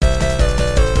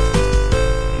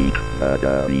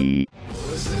Academy.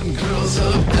 Boys and girls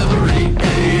of every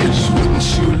age, wouldn't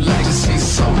you like to see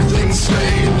something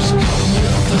strange? Come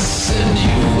with us and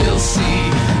you will see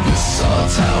this our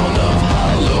town of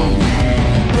Halloween.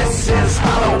 This is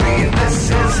Halloween, this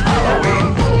is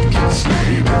Halloween. Pumpkins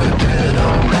scream in the dead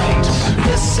of night.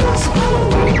 This is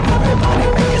Halloween, everybody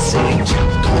make a scene. Trick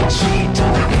or treat,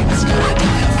 and the neighbors gonna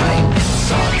die a fight.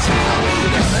 It's our town,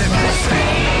 everybody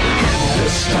sing.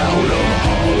 This town of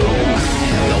Halloween,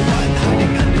 the one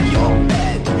hiding under your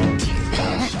bed.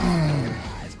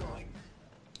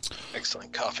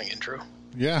 Excellent coughing intro.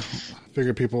 Yeah, I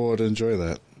figured people would enjoy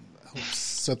that. Helps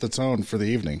set the tone for the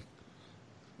evening,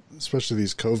 especially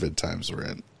these COVID times we're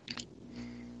in.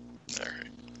 All right.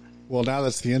 Well, now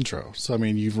that's the intro. So, I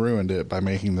mean, you've ruined it by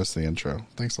making this the intro.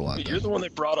 Thanks a lot. But you're the one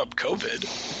that brought up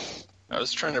COVID. I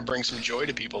was trying to bring some joy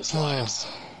to people's lives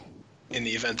in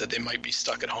the event that they might be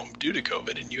stuck at home due to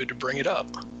COVID, and you had to bring it up.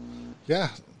 Yeah,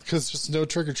 because just no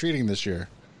trick-or-treating this year.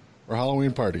 Or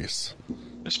Halloween parties.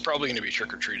 There's probably going to be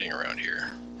trick-or-treating around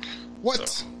here. What?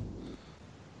 So,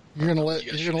 you're gonna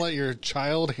let your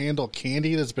child handle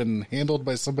candy that's been handled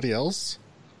by somebody else?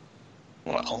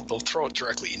 well, they'll throw it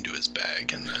directly into his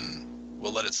bag, and then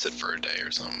we'll let it sit for a day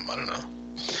or something. I don't know.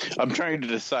 I'm trying to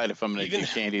decide if I'm going to do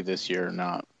candy this year or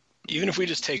not. Even if we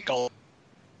just take all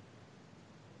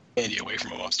candy away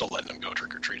from him, I'm still letting him go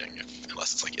trick-or-treating,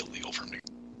 unless it's, like, illegal for him to.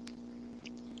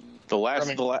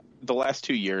 The last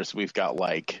 2 years, we've got,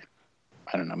 like,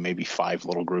 I don't know, maybe 5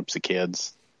 little groups of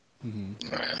kids.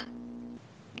 Mm-hmm. Oh, yeah.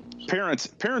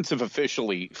 Parents have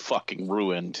officially fucking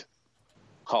ruined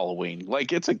Halloween.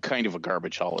 Like, it's a kind of a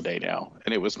garbage holiday now,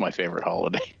 and it was my favorite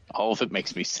holiday. All of it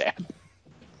makes me sad.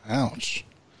 Ouch.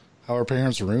 How are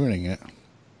parents ruining it?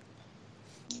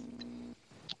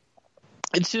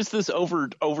 It's just this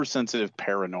oversensitive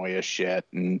paranoia shit,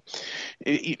 and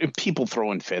people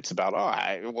throwing fits about,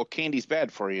 well, candy's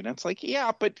bad for you. And it's like,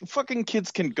 yeah, but fucking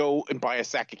kids can go and buy a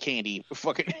sack of candy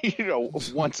fucking,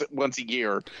 once a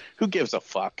year. Who gives a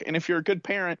fuck? And if you're a good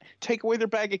parent, take away their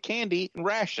bag of candy and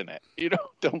ration it.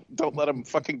 Don't let them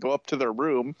fucking go up to their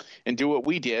room and do what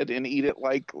we did and eat it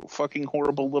like fucking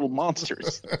horrible little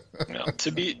monsters.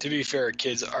 To be fair,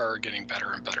 kids are getting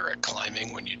better and better at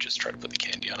climbing when you just try to put the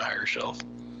candy on a higher shelf.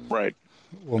 Right.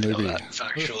 Well, maybe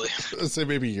factually. Let's say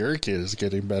maybe your kid is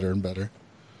getting better and better.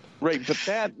 Right, but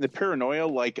the paranoia,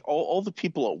 like all the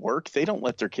people at work, they don't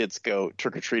let their kids go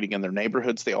trick-or-treating in their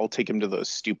neighborhoods. They all take them to those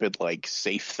stupid, like,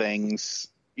 safe things,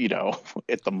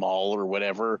 at the mall or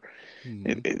whatever.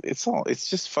 It's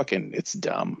just fucking, it's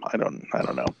dumb. I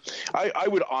don't know. I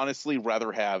would honestly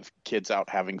rather have kids out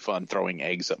having fun throwing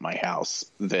eggs at my house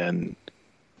than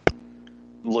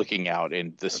looking out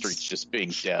and the streets just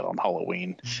being dead on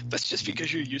Halloween. That's just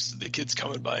because you're used to the kids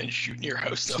coming by and shooting your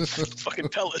house up with fucking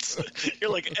pellets.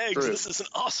 You're like, eggs, True. This is an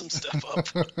awesome step up.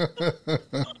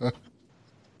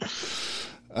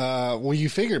 Well, you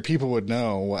figured people would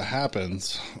know what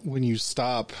happens when you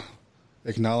stop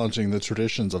acknowledging the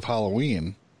traditions of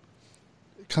Halloween.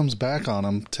 It comes back on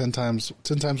them 10 times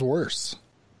worse.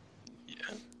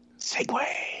 Yeah. Segway.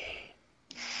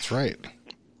 That's right.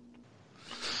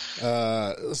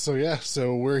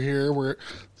 So we're here.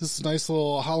 This is a nice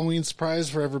little Halloween surprise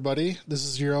for everybody. This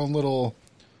is your own little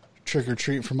trick or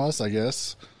treat from us, I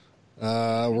guess.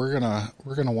 We're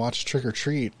gonna watch Trick or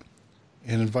Treat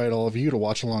and invite all of you to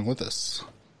watch along with us.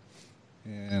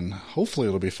 And hopefully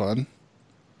it'll be fun.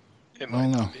 It might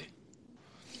not be.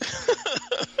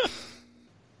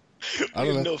 We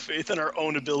have no faith in our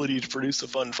own ability to produce a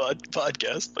fun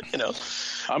podcast, but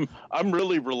I'm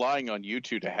really relying on you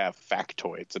two to have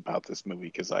factoids about this movie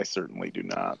because I certainly do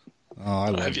not. Oh, I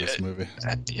love this movie.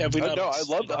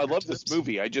 I love this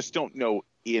movie. I just don't know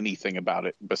anything about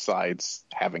it besides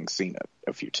having seen it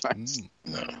a few times.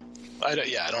 No, I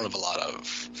don't have a lot of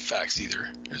facts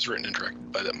either. It was written and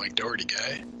directed by that Mike Doherty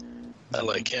guy. I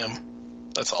like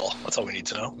him. That's all. That's all we need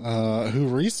to know. Who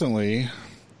recently.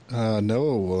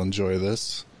 Noah will enjoy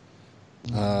this.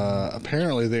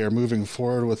 Apparently they are moving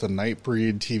forward with a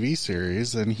Nightbreed TV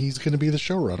series, and he's going to be the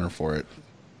showrunner for it.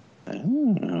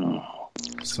 Oh.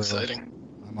 That's exciting.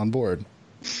 I'm on board.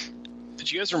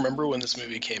 Did you guys remember when this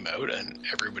movie came out and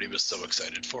everybody was so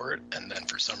excited for it, and then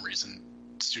for some reason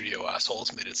studio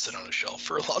assholes made it sit on a shelf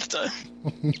for a lot of time?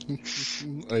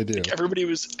 I do.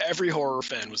 Every horror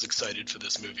fan was excited for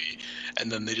this movie,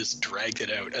 and then they just dragged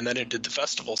it out, and then it did the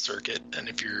festival circuit, and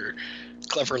if you're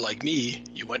clever like me,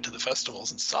 you went to the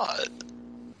festivals and saw it,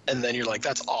 and then you're like,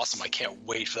 that's awesome, I can't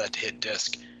wait for that to hit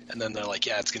disc. And then they're like,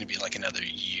 yeah, it's going to be like another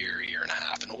year and a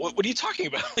half. And what are you talking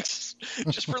about? Like,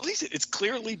 just release it. It's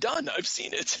clearly done. I've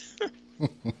seen it.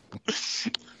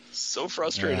 So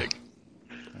frustrating.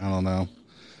 Yeah. I don't know.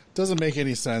 doesn't make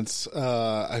any sense.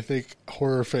 I think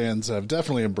horror fans have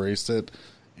definitely embraced it,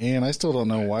 and I still don't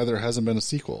know why there hasn't been a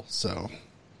sequel. So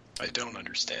I don't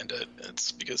understand it.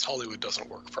 It's because Hollywood doesn't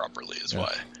work properly, is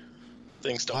why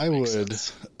things don't.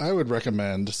 I would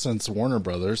recommend, since Warner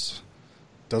Brothers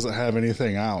doesn't have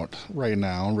anything out right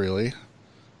now, really,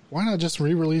 why not just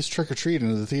re-release Trick or Treat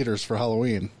into the theaters for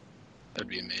Halloween? That'd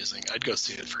be amazing. I'd go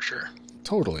see it for sure.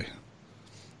 Totally.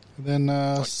 And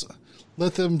then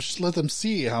let them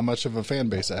see how much of a fan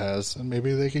base it has, and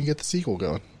maybe they can get the sequel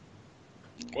going.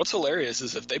 What's hilarious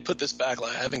is if they put this back,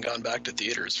 I haven't gone back to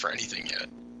theaters for anything yet.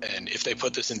 And if they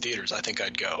put this in theaters, I think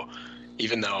I'd go,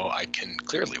 even though I can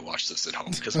clearly watch this at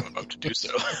home because I'm about to do so.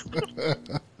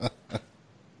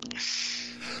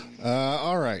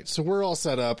 All right, so we're all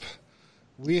set up.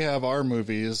 We have our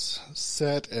movies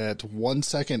set at 1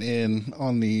 second in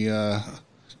on the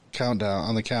countdown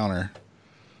on the counter.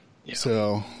 Yeah.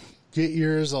 So get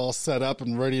yours all set up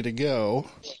and ready to go.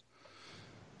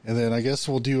 And then I guess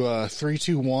we'll do a 3,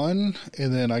 2, 1.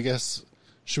 And then I guess,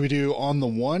 should we do on the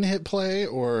 1 hit play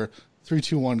or 3,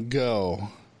 2, 1 go,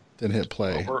 then hit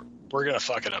play? Well, we're going to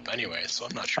fuck it up anyway, so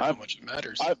I'm not sure how much it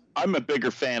matters. I'm a bigger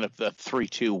fan of the 3,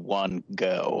 2, 1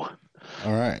 go.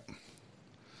 All right.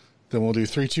 Then we'll do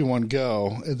 3, 2, 1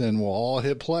 go, and then we'll all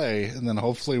hit play, and then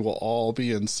hopefully we'll all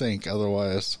be in sync.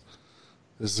 Otherwise,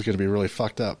 this is going to be really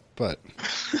fucked up. But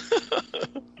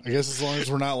I guess as long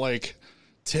as we're not like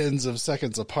tens of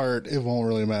seconds apart, it won't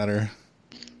really matter.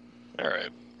 All right.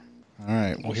 All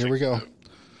right. Well, here we go.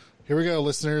 Here we go,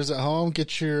 listeners at home.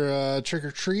 Get your trick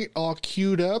or treat all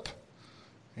queued up.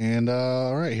 And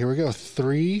all right, here we go.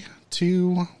 3,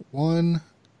 2, 1,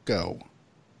 go.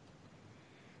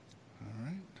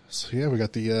 So, yeah, we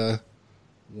got the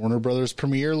Warner Brothers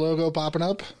Premiere logo popping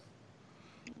up.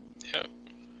 Yeah.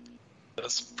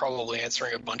 That's probably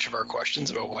answering a bunch of our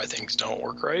questions about why things don't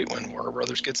work right when Warner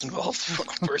Brothers gets involved.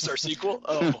 Where's our sequel?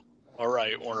 Oh, all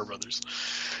right, Warner Brothers.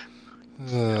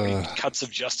 Cuts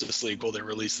of Justice League will they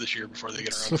release this year before they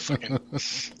get around to fucking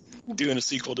doing a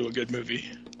sequel to a good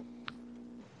movie.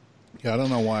 Yeah, I don't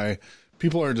know why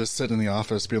people are just sitting in the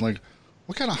office being like,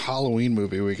 what kind of Halloween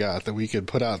movie we got that we could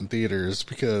put out in theaters,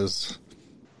 because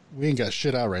we ain't got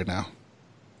shit out right now.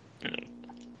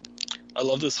 I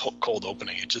love this whole cold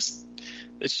opening. It's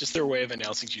just their way of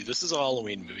announcing to you, this is a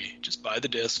Halloween movie. Just buy the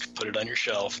disc, put it on your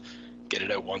shelf, get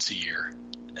it out once a year.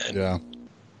 And yeah.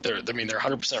 They're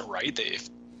 100% right.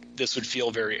 This would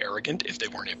feel very arrogant if they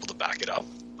weren't able to back it up,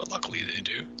 but luckily they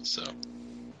do. So,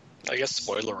 I guess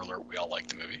spoiler alert, we all like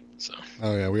the movie. So.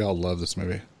 Oh yeah, we all love this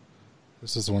movie.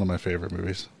 This is one of my favorite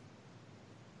movies.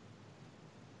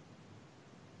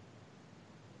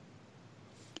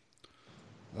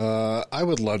 I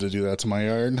would love to do that to my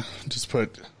yard. Just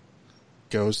put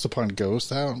ghost upon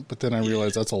ghost out, but then I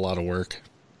realized that's a lot of work.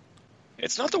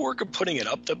 It's not the work of putting it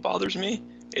up that bothers me.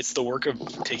 It's the work of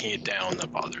taking it down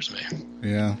that bothers me.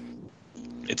 Yeah.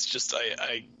 It's just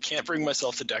I can't bring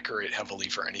myself to decorate heavily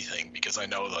for anything because I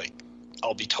know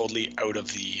I'll be totally out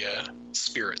of the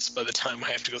spirits by the time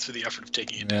I have to go through the effort of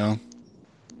taking it down.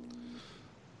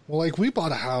 Well, we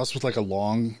bought a house with a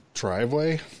long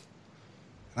driveway,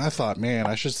 and I thought, man,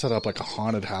 I should set up a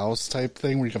haunted house type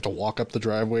thing where you have to walk up the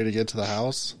driveway to get to the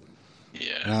house.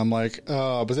 Yeah. And I'm like,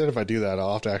 oh, but then if I do that,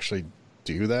 I'll have to actually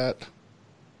do that.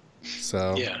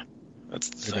 So yeah, that's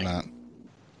the maybe thing. Not.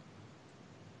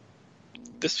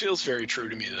 This feels very true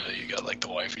to me that you got the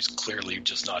wife who's clearly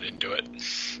just not into it,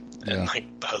 and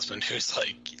the husband who's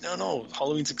no,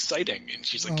 Halloween's exciting, and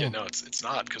she's like, yeah, no, it's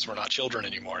not because we're not children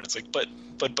anymore, and it's like, but,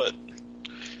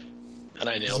 and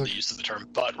I nailed the use of the term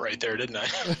 "but" right there, didn't I?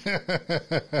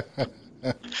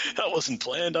 That wasn't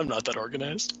planned. I'm not that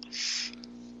organized.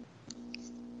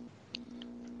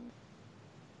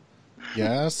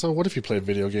 Yeah, so what if you played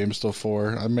video games till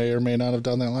 4? I may or may not have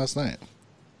done that last night.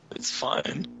 It's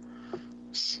fine.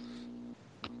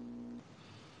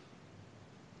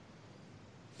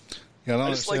 Yeah, I don't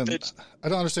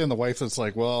understand the wife that's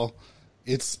like, well,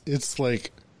 it's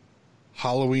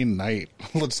Halloween night.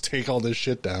 Let's take all this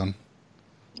shit down.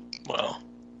 Well,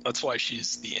 that's why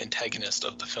she's the antagonist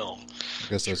of the film. I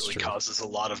guess that's true. She really causes a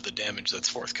lot of the damage that's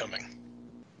forthcoming.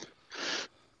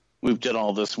 We've done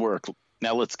all this work.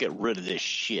 Now let's get rid of this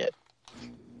shit.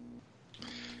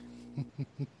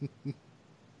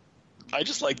 I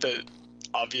just like that.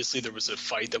 Obviously, there was a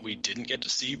fight that we didn't get to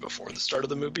see before the start of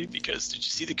the movie, because did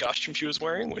you see the costume she was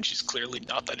wearing when she's clearly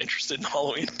not that interested in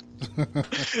Halloween?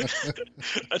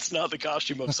 That's not the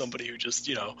costume of somebody who just,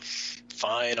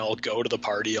 fine, I'll go to the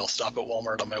party, I'll stop at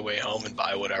Walmart on my way home and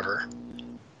buy whatever.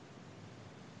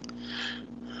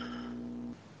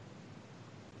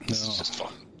 This is just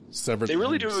fun. severed. They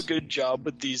really limbs. do a good job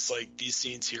with these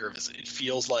scenes here. It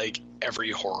feels like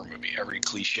every horror movie, every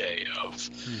cliche of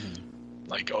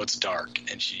like, oh, it's dark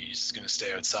and she's going to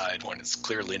stay outside when it's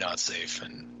clearly not safe,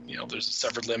 and there's a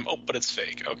severed limb. Oh, but it's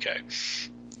fake. Okay,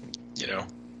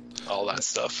 all that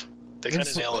stuff. They kind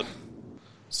of nail it.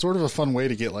 Sort of a fun way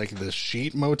to get like the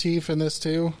sheet motif in this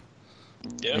too.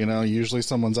 Yeah. Usually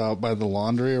someone's out by the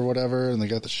laundry or whatever, and they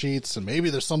got the sheets, and maybe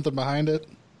there's something behind it.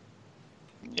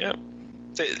 Yeah.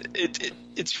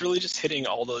 It's really just hitting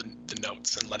all the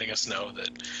notes and letting us know that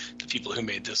the people who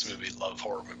made this movie love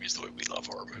horror movies the way we love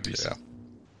horror movies. Yeah.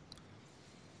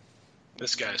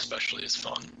 This guy especially is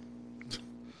fun.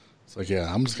 It's like,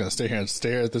 yeah, I'm just going to stay here and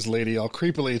stare at this lady all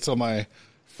creepily until my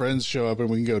friends show up and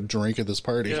we can go drink at this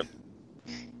party. Yep.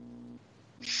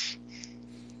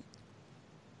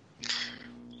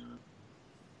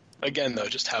 Again, though,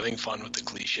 just having fun with the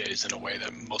cliches in a way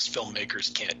that most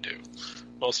filmmakers can't do.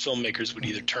 Most filmmakers would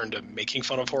either turn to making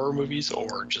fun of horror movies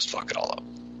or just fuck it all up.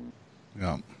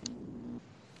 Yeah.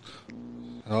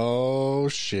 Oh,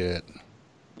 shit.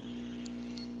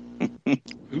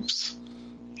 Oops.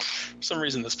 For some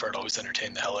reason, this part always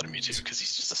entertained the hell out of me, too, because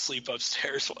he's just asleep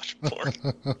upstairs watching porn.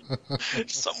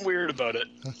 There's something weird about it.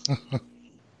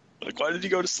 Like, why did he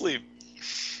go to sleep?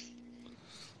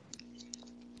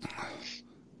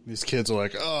 These kids are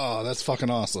like, oh, that's fucking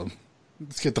awesome.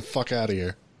 Let's get the fuck out of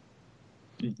here.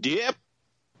 Yep.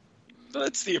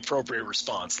 That's the appropriate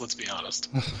response, let's be honest.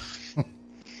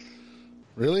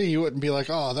 Really? You wouldn't be like,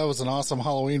 oh, that was an awesome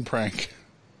Halloween prank.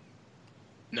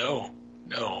 No,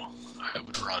 I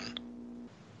would run.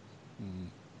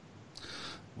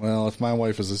 Well, if my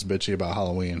wife is this bitchy about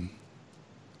Halloween,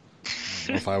 I don't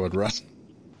know if I would run.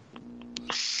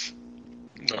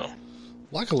 No.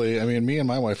 Luckily, I mean, me and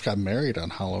my wife got married on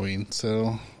Halloween,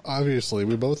 so obviously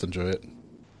we both enjoy it.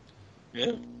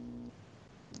 Yeah.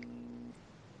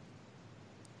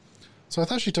 So I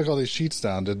thought she took all these sheets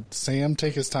down. Did Sam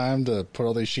take his time to put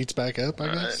all these sheets back up,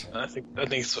 I guess? I think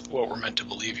it's what we're meant to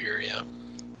believe here, yeah.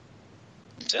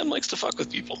 Sam likes to fuck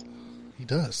with people. He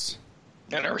does.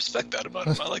 And I respect that about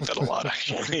him. I like that a lot,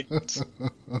 actually.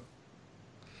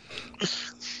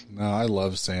 No, I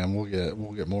love Sam. We'll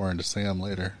get more into Sam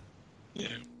later. Yeah.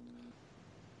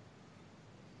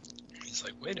 He's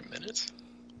like, wait a minute.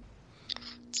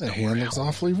 That hand looks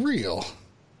awfully real.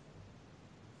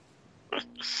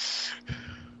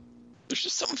 There's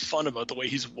just something fun about the way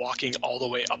he's walking all the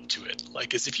way up to it.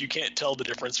 Like, as if you can't tell the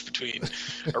difference between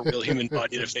a real human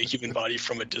body and a fake human body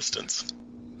from a distance.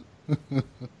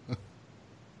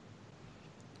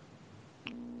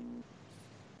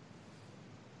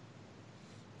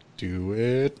 Do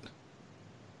it.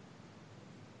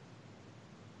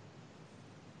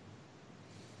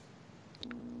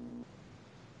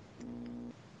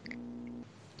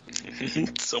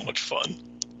 So much fun.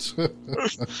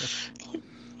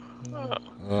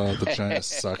 Oh, the giant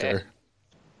sucker.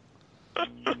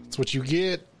 That's what you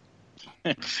get.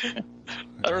 I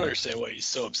don't understand why he's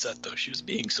so upset, though. She was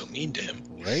being so mean to him.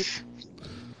 Right?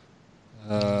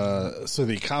 So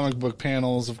the comic book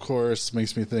panels, of course,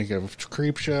 makes me think of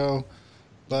Creepshow,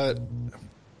 but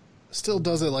still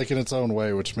does it like in its own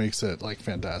way, which makes it like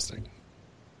fantastic.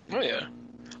 Oh yeah,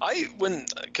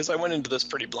 because I went into this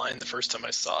pretty blind the first time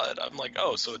I saw it. I'm like,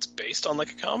 oh, so it's based on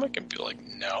like a comic, and people are like,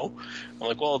 no. I'm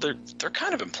like, well, they're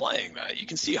kind of implying that. You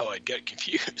can see how I'd get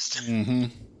confused. Mm-hmm.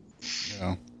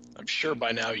 Yeah. I'm sure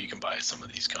by now you can buy some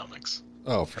of these comics.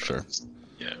 Oh, for sure.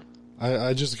 Yeah.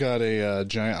 I just got a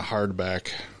giant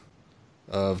hardback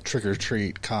of Trick or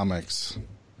Treat comics.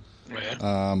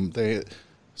 Oh, yeah.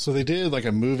 They did like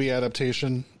a movie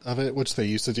adaptation of it, which they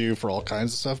used to do for all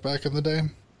kinds of stuff back in the day.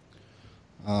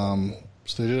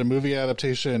 So they did a movie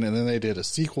adaptation, and then they did a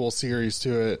sequel series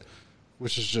to it,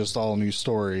 which is just all new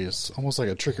stories, almost like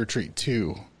a Trick or Treat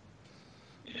 2.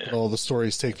 Yeah. But all the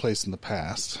stories take place in the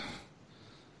past.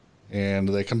 And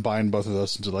they combined both of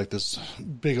those into like this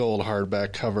big old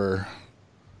hardback cover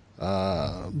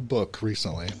book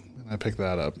recently. And I picked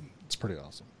that up. It's pretty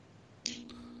awesome.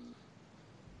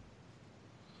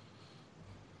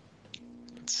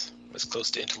 It's as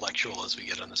close to intellectual as we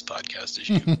get on this podcast. As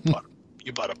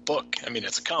you bought a book. I mean,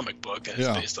 it's a comic book, and it's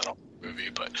based on a movie,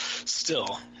 but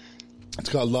still. It's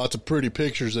got lots of pretty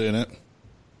pictures in it.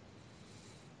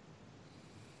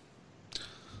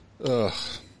 Ugh.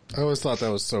 I always thought that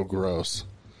was so gross.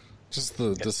 Just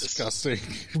the disgusting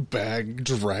bag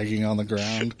dragging on the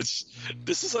ground.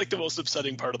 This is like the most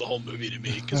upsetting part of the whole movie to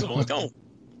me, because I'm like, don't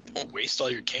waste all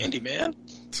your candy, man.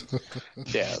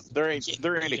 Yeah, there ain't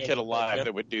a kid alive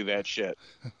that would do that shit.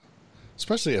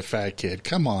 Especially a fat kid.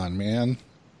 Come on, man.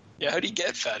 Yeah, how do you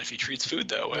get fat if he treats food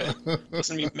that way?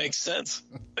 Doesn't even make sense.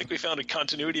 I think we found a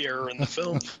continuity error in the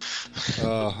film.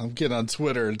 I'm getting on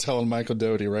Twitter and telling Michael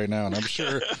Doty right now, and I'm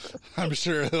sure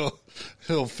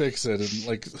he'll fix it, and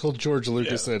like he'll George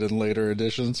Lucas it in later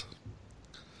editions.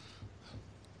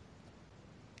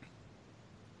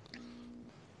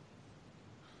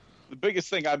 The biggest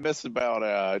thing I miss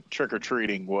about trick or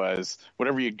treating was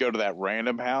whenever you'd go to that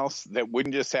random house that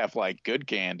wouldn't just have like good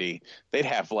candy, they'd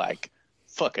have like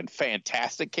fucking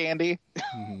fantastic candy.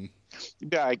 Mm-hmm. You'd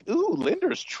be like, "Ooh,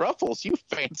 Linder's truffles, you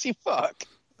fancy fuck."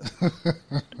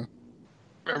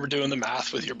 Remember doing the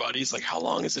math with your buddies? Like, how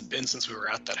long has it been since we were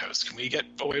at that house? Can we get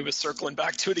away with circling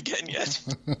back to it again yet?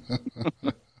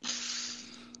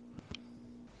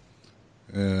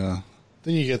 Yeah.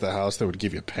 Then you get the house that would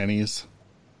give you pennies.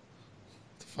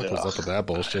 What the fuck was up with that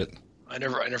bullshit? I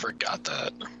never got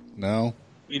that. No?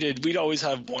 We'd always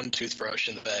have one toothbrush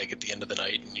in the bag at the end of the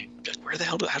night, and you'd be like,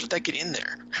 how did that get in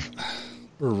there?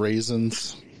 Or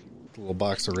raisins. A little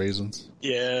box of raisins.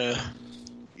 Yeah.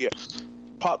 Yeah.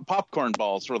 Popcorn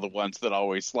balls were the ones that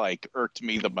always like irked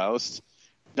me the most.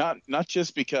 Not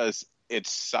just because it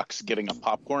sucks getting a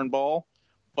popcorn ball,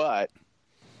 but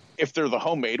if they're the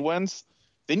homemade ones,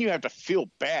 then you have to feel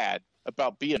bad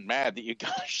about being mad that you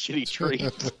got a shitty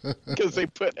treat because they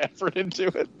put effort into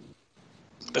it.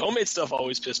 The homemade stuff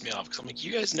always pissed me off because I'm like,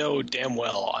 you guys know damn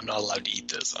well I'm not allowed to eat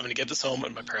this. I'm going to get this home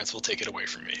and my parents will take it away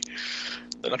from me.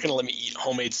 They're not going to let me eat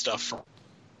homemade stuff from...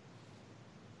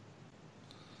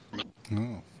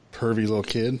 Oh, pervy little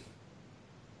kid.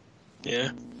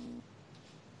 Yeah.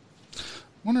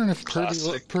 Wondering if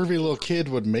pervy little kid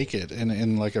would make it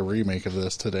in like a remake of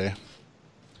this today,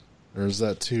 or is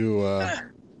that too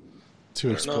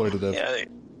exploitative? Yeah,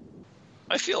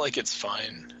 I feel like it's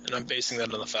fine, and I'm basing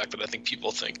that on the fact that I think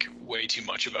people think way too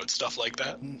much about stuff like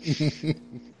that.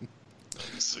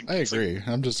 I agree.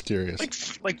 I'm just curious.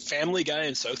 Like Family Guy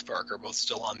and South Park are both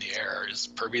still on the air. Is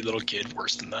Pervy Little Kid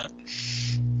worse than that?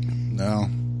 No.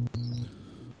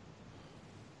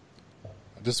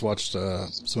 I just watched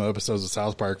some episodes of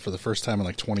South Park for the first time in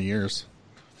like 20 years.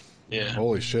 Yeah.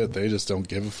 Holy shit, they just don't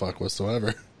give a fuck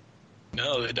whatsoever.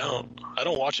 No, they don't. I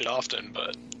don't watch it often,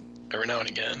 but every now and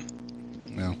again.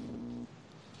 No.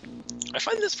 I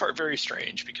find this part very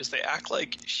strange because they act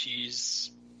like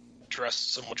she's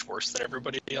dressed so much worse than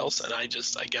everybody else, and I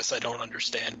guess I don't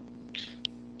understand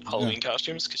Halloween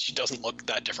costumes because she doesn't look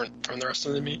that different from the rest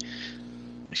of them.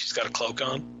 She's got a cloak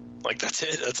on. Like, that's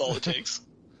it. That's all it takes.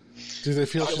 Do they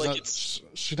feel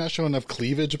she's not showing enough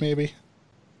cleavage, maybe?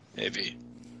 Maybe.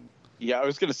 Yeah, I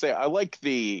was going to say, I like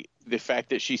the fact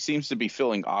that she seems to be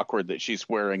feeling awkward that she's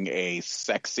wearing a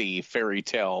sexy fairy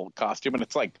tale costume, and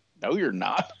it's like, no, you're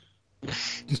not.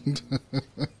 It's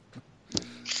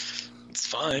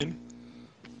fine.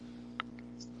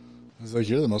 It's like,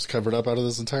 you're the most covered up out of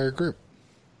this entire group.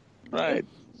 Right.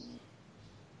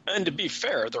 And to be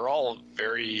fair, they're all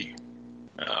very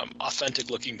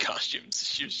authentic-looking costumes.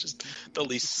 She was just the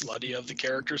least slutty of the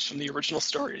characters from the original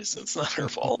stories. It's not her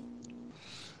fault.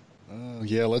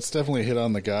 Yeah, let's definitely hit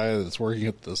on the guy that's working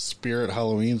at the Spirit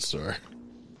Halloween store.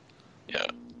 Yeah.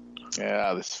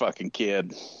 Yeah, this fucking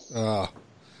kid.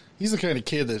 He's the kind of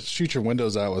kid that shoots your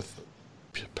windows out with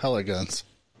pellet guns.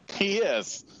 He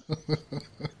is.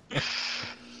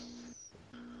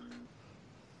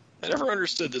 I never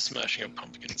understood the smashing of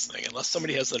pumpkins thing, unless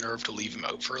somebody has the nerve to leave them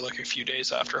out for like a few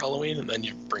days after Halloween, and then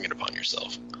you bring it upon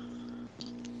yourself.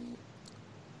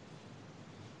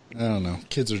 I don't know.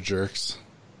 Kids are jerks.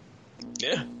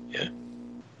 Yeah, yeah.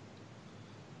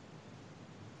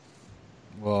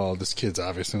 Well, this kid's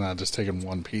obviously not just taking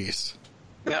one piece.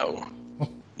 No.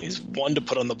 He's one to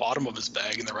put on the bottom of his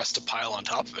bag and the rest to pile on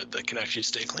top of it that can actually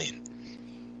stay clean.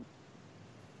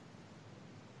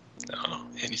 No,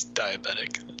 and he's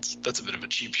diabetic. That's a bit of a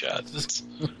cheap shot. That's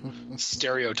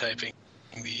stereotyping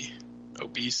the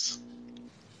obese.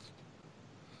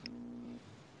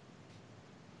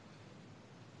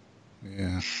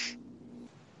 Yeah.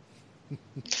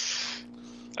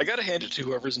 I gotta hand it to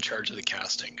whoever's in charge of the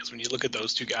casting, because when you look at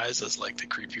those two guys as like the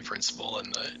creepy principal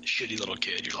and the shitty little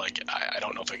kid, you're like, I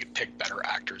don't know if I could pick better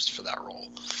actors for that role.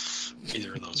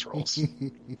 Either of those roles.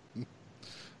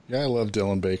 Yeah, I love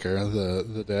Dylan Baker,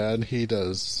 the dad. He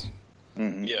does.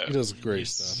 Mm-hmm. Yeah, he does great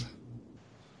stuff.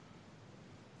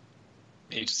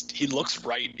 He looks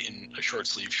right in a short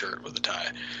sleeve shirt with a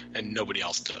tie, and nobody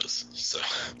else does. So.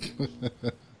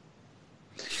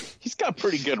 He's got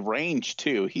pretty good range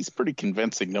too. He's pretty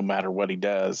convincing no matter what he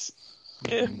does.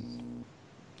 Yeah.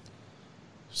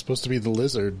 Supposed to be the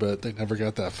lizard, but they never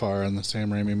got that far in the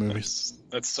Sam Raimi movies.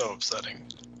 That's so upsetting.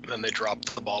 And then they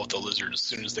dropped the ball with the lizard as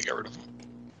soon as they got rid of him.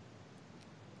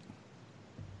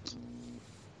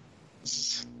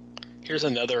 Here's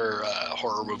another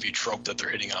horror movie trope that they're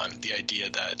hitting on: the idea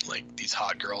that like these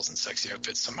hot girls in sexy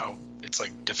outfits somehow it's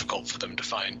like difficult for them to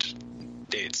find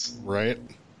dates. Right.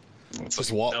 It's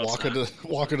Just like, no,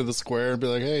 walk into the square and be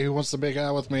like, "Hey, who wants to make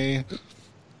out with me?"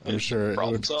 I'm sure it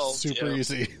problem would solved, super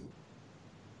easy.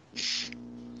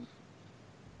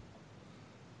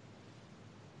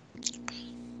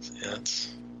 Yeah,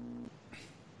 it's...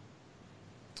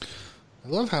 I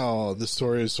love how the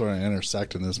stories sort of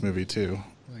intersect in this movie too.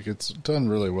 Like it's done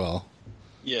really well.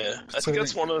 Yeah, I think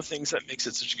that's one of the things that makes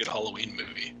it such a good Halloween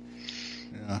movie.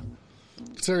 Yeah.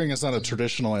 Considering it's not a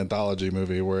traditional anthology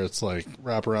movie where it's like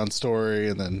wraparound story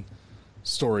and then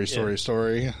story.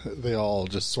 They all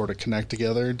just sort of connect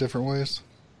together in different ways.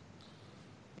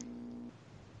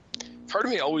 Part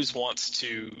of me always wants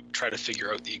to try to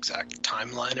figure out the exact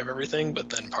timeline of everything, but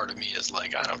then part of me is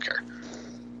like, I don't care.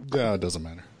 Yeah, it doesn't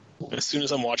matter. As soon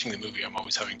as I'm watching the movie, I'm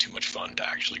always having too much fun to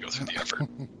actually go through the effort.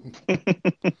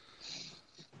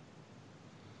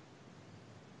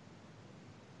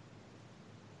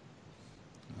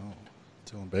 Oh,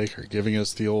 Dylan Baker giving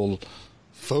us the old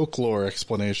folklore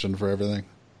explanation for everything.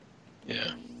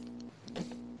 Yeah.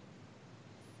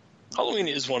 Halloween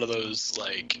is one of those,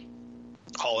 like,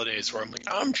 holidays where I'm like,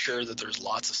 I'm sure that there's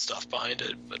lots of stuff behind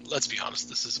it, but let's be honest,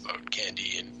 this is about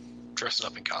candy and dressing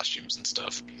up in costumes and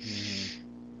stuff.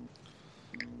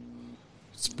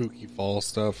 Spooky fall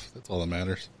stuff. That's all that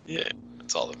matters. Yeah,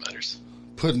 that's all that matters.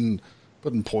 Putting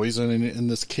poison in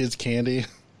this kid's candy.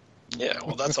 Yeah,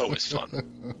 well, that's always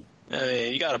fun. I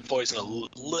mean, you gotta poison a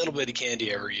little bit of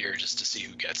candy every year just to see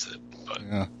who gets it, but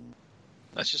Yeah.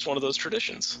 that's just one of those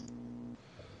traditions.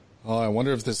 Oh, I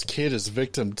wonder if this kid is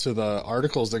victim to the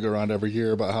articles that go around every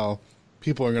year about how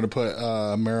people are going to put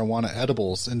marijuana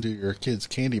edibles into your kid's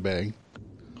candy bag.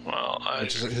 Well,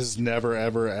 Which has never,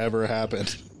 ever, ever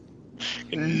happened.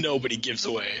 Nobody gives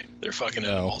away their fucking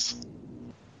edibles.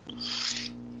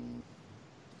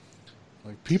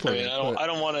 Like people. I mean, I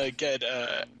don't want to get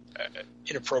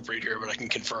inappropriate here, but I can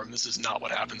confirm this is not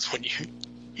what happens when you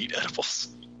eat edibles.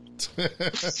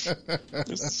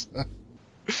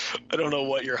 I don't know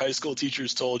what your high school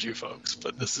teachers told you folks,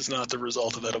 but this is not the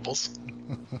result of edibles.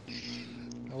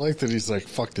 I like that he's like,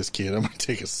 fuck this kid, I'm going to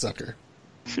take a sucker.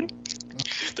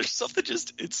 There's something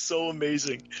it's so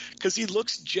amazing, because he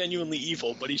looks genuinely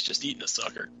evil, but he's just eating a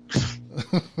sucker.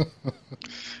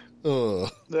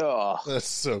 Ugh. Ugh. That's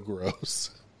so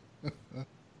gross.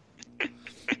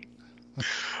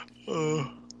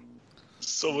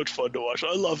 So much fun to watch.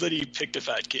 I love that he picked a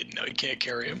fat kid and now he can't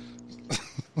carry him.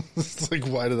 It's like,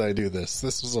 why did I do this?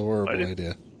 This was a horrible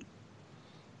idea.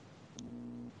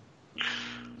 You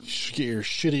should get your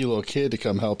shitty little kid to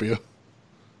come help you.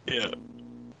 Yeah.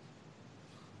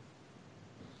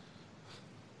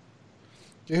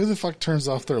 Yeah, who the fuck turns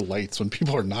off their lights when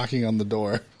people are knocking on the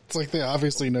door? It's like they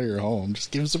obviously know you're home.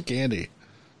 Just give them some candy.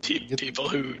 People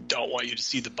who don't want you to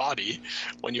see the body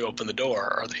when you open the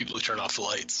door are the people who turn off the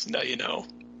lights. Now you know.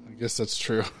 I guess that's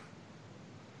true.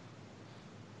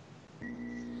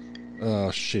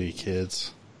 Oh, shitty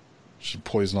kids. Should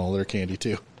poison all their candy,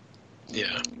 too.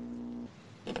 Yeah.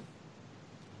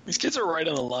 These kids are right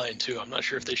on the line, too. I'm not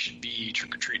sure if they should be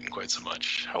trick-or-treating quite so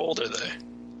much. How old are they?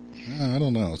 I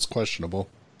don't know. It's questionable.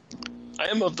 I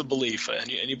am of the belief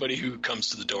anybody who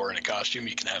comes to the door in a costume,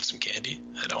 you can have some candy.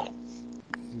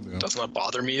 It does not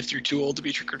bother me if you're too old to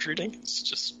be trick-or-treating. It's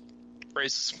just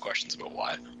raises some questions about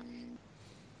why.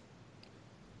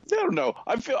 I don't know.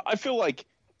 I feel like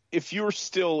if you're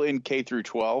still in K through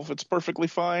 12, it's perfectly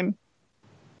fine.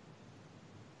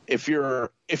 If you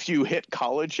hit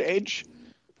college age,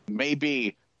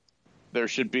 maybe there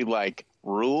should be like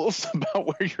rules about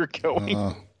where you're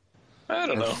going. I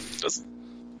don't know.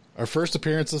 Our first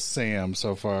appearance of Sam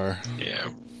so far. Yeah.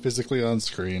 Physically on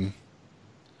screen.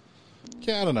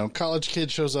 Yeah, I don't know. College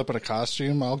kid shows up in a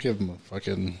costume. I'll give him a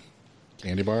fucking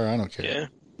candy bar. I don't care. Yeah.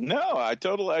 No, I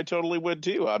totally would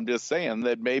too. I'm just saying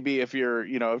that maybe if you're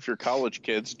college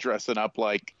kids dressing up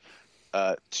like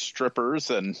strippers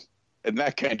and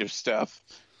that kind of stuff,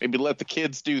 maybe let the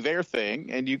kids do their thing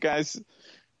and you guys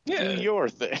do your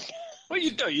thing. Well,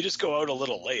 you just go out a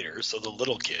little later, so the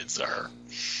little kids are,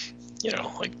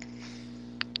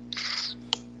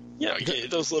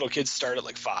 those little kids start at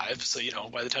like 5, so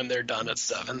by the time they're done at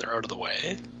 7, they're out of the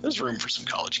way. There's room for some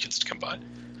college kids to come by.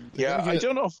 I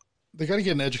don't know if they got to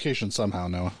get an education somehow,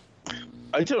 Noah.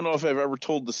 I don't know if I've ever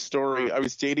told the story. I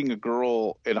was dating a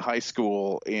girl in high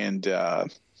school, and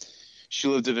she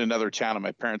lived in another town, and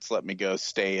my parents let me go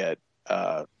stay at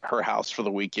her house for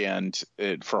the weekend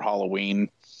for Halloween.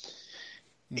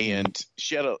 And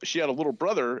she had a little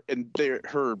brother, and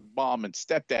her mom and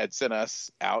stepdad sent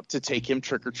us out to take him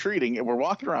trick or treating. And we're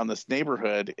walking around this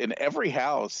neighborhood, in every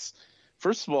house,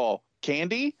 first of all,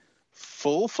 candy,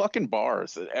 full fucking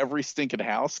bars at every stinking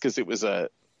house because it was a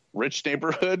rich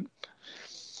neighborhood.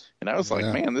 And I was like,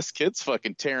 man, this kid's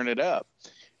fucking tearing it up.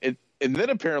 And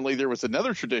then apparently there was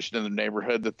another tradition in the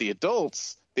neighborhood that the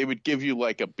adults, they would give you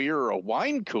like a beer or a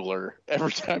wine cooler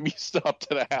every time you stopped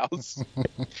at a house.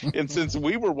 And since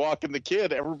we were walking the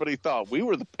kid, everybody thought we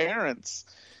were the parents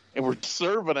and were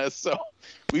serving us. So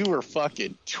we were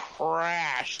fucking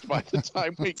trashed by the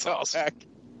time we got back.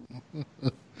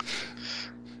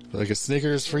 Like a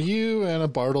Snickers for you and a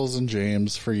Bartles and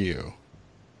James for you.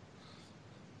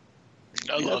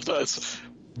 I love that.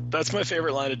 That's my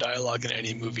favorite line of dialogue in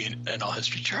any movie in all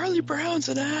history. Charlie Brown's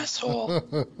an asshole.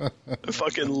 I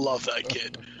fucking love that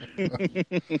kid.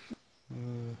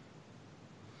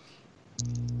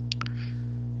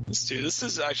 This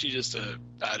is actually just a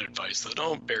bad advice, though.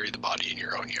 Don't bury the body in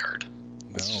your own yard.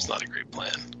 It's just not a great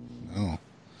plan. No.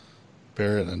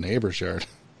 Bury it in a neighbor's yard.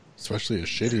 Especially a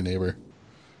shitty neighbor.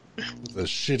 With a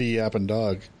shitty yapping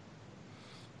dog.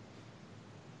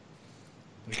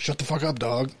 Like, shut the fuck up,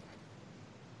 dog.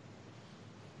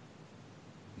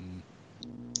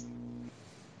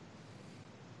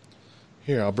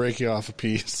 Here, I'll break you off a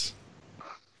piece.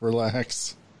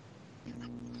 Relax.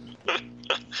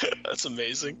 That's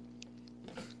amazing.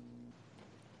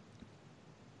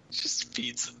 Just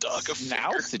feeds the dog a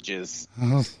sausages.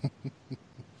 But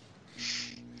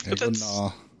that's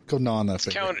go gnaw on that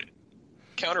finger.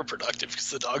 Counterproductive because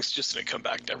the dog's just going to come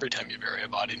back every time you bury a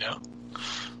body now.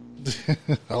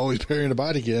 Always burying a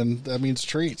body again. That means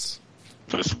treats.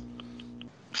 It's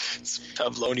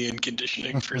Pavlovian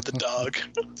conditioning for the dog.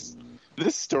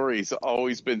 This story's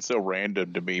always been so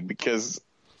random to me because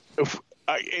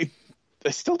I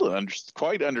still don't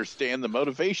quite understand the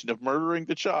motivation of murdering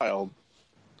the child.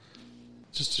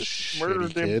 Just a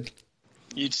shitty kid.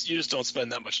 You just don't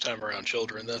spend that much time around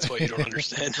children. That's why you don't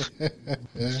understand.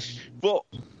 Well,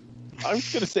 I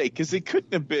was going to say, because it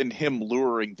couldn't have been him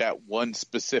luring that one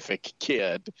specific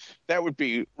kid. That would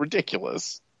be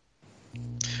ridiculous.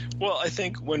 Well, I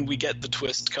think when we get the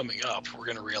twist coming up, we're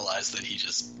going to realize that he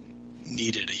just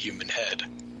needed a human head.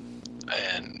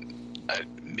 And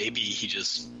maybe he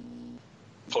just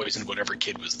poisoned whatever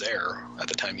kid was there at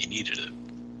the time he needed it.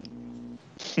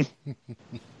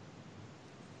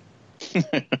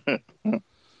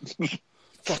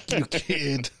 Fuck you,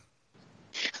 kid.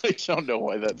 I don't know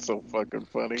why that's so fucking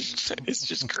funny. It's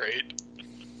just great.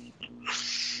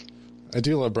 I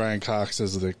do love Brian Cox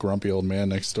as the grumpy old man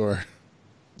next door.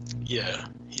 Yeah,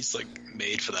 he's like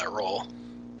made for that role.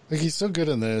 Like, he's so good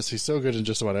in this. He's so good in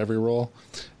just about every role.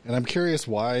 And I'm curious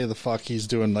why the fuck he's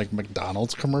doing like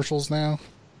McDonald's commercials now.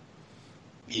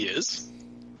 He is?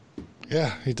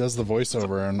 Yeah, he does the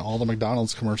voiceover on all the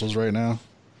McDonald's commercials right now.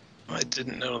 I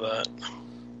didn't know that.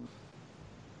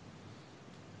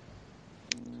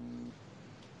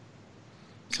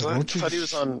 So I thought he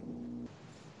was on...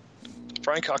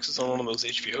 Brian Cox is on one of those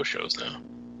HBO shows now.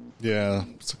 Yeah,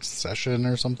 Succession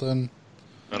or something.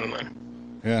 I don't know.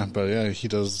 Yeah, but yeah, he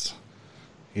does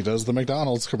the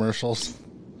McDonald's commercials.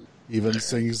 Even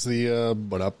sings the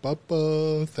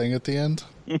ba-da-ba-ba thing at the end.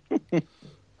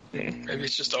 Maybe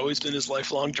it's just always been his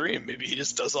lifelong dream. Maybe he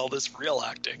just does all this real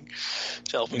acting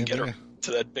to help him get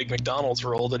to that big McDonald's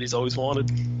role that he's always wanted.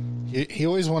 He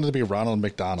always wanted to be Ronald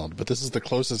McDonald, but this is the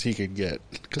closest he could get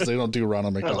because they don't do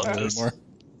Ronald McDonald anymore.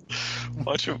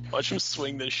 Watch him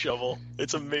swing this shovel.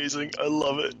 It's amazing. I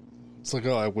love it. It's like,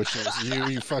 oh, I wish it was you,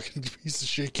 you fucking piece of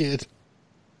shit kid.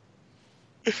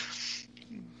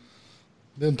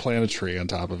 Then plant a tree on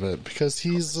top of it because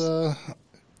he's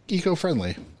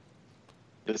eco-friendly.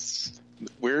 This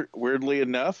weirdly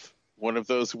enough, one of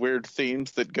those weird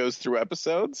themes that goes through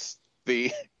episodes,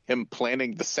 him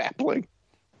planting the sapling.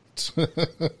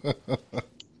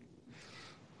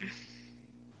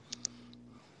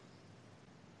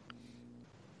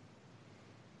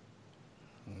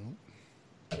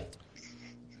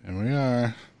 And we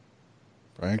are.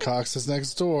 Brian Cox is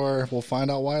next door. We'll find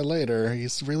out why later.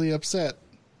 He's really upset.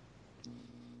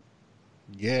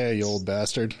 Yeah, you old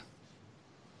bastard.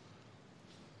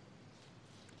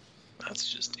 That's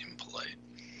just impolite.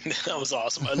 That was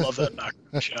awesome. I love that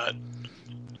background shot.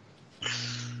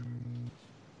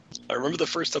 I remember the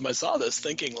first time I saw this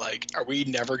thinking, like, are we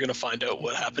never going to find out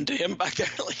what happened to him back there?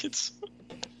 Like, it's...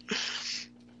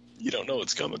 You don't know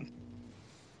what's coming.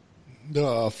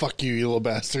 Oh, fuck you, you little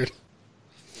bastard.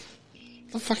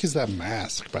 What the fuck is that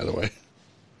mask, by the way?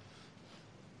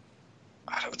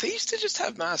 They used to just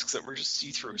have masks that were just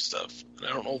see-through stuff. And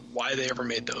I don't know why they ever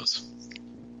made those.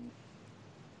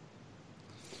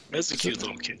 That's a cute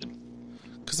little kid.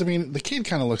 Because, I mean, the kid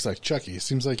kind of looks like Chucky.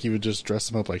 Seems like you would just dress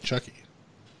him up like Chucky.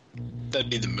 That'd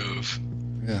be the move.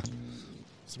 Yeah.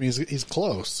 So, I mean, he's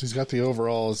close. He's got the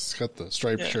overalls. He's got the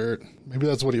striped shirt. Maybe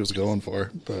that's what he was going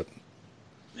for, but...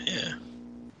 Yeah.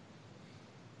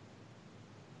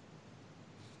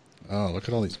 Oh, look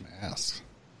at all these masks.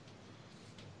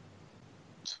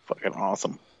 It's fucking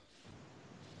awesome.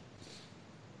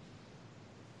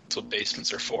 That's what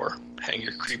basements are for. Hang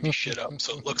your creepy shit up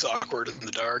so it looks awkward in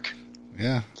the dark.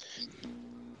 Yeah.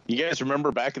 You guys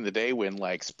remember back in the day when,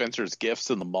 like, Spencer's Gifts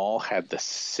in the mall had the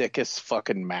sickest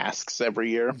fucking masks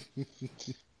every year?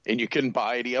 And you couldn't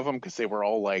buy any of them because they were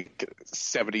all, like,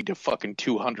 $70 to fucking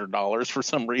 $200 for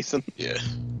some reason. Yeah.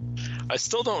 I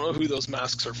still don't know who those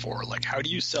masks are for. Like, how do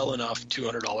you sell enough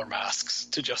 $200 masks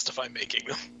to justify making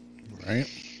them? Right?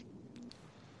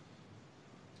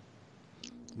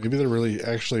 Maybe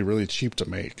they're actually really cheap to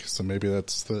make. So maybe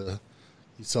that's you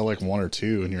sell like one or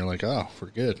two and you're like, oh, we're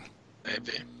good.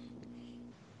 Maybe.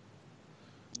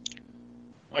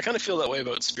 I kind of feel that way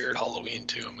about Spirit Halloween,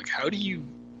 too. I'm like, how do you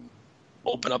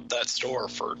open up that store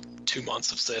for 2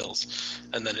 months of sales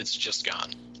and then it's just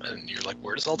gone? And you're like,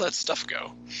 where does all that stuff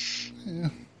go? Yeah.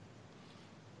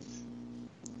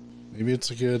 Maybe it's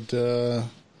a good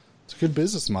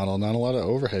business model. Not a lot of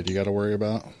overhead you got to worry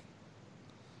about.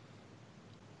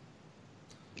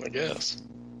 I guess.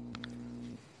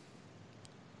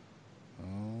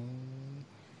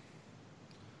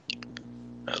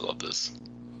 I love this.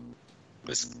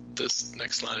 This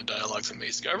next line of dialogue's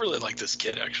amazing. I really like this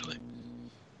kid, actually.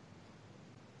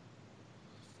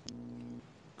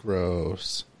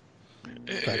 Gross.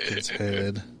 That kid's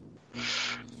head.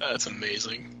 That's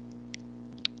amazing.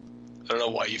 I don't know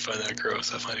why you find that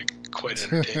gross. I find it quite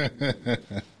entertaining.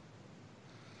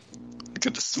 Look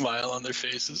at the smile on their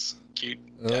faces. Cute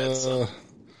dad son.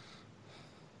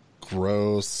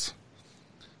 Gross.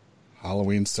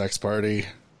 Halloween sex party.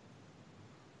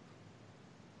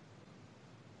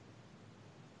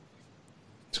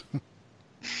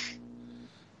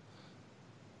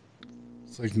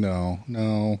 It's like,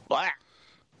 no. Black.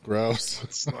 Gross.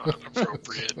 It's not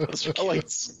appropriate. Those are I like-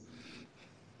 kids.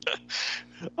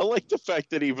 I like the fact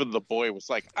that even the boy was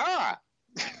like, ah!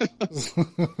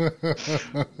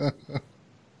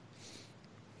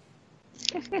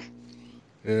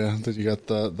 Yeah, then you got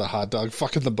the hot dog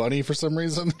fucking the bunny for some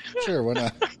reason. Sure, why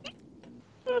not?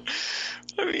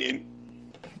 I mean...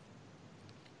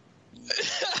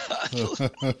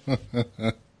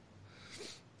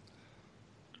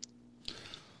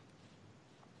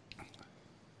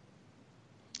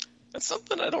 That's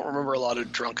something I don't remember a lot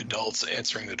of drunk adults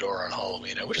answering the door on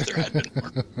Halloween. I wish there had been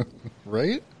more.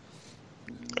 Right?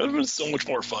 That would have been so much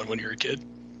more fun when you were a kid.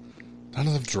 None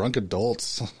of them drunk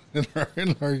adults in our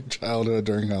childhood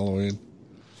during Halloween.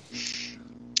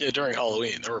 Yeah, during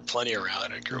Halloween. There were plenty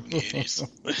around. I grew up in the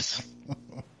 80s.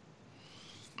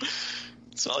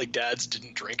 It's not like dads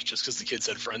didn't drink just because the kids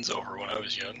had friends over when I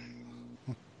was young.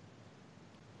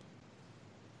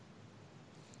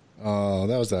 Oh,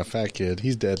 that was that fat kid.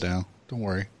 He's dead now. Don't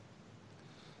worry.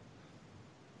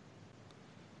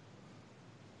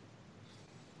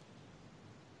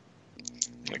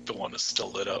 Like the one that's still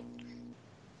lit up.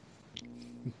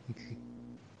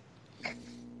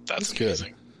 That's amazing.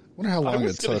 Good. Wonder how long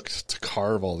it took to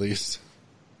carve all these.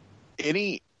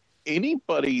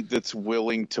 Anybody that's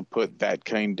willing to put that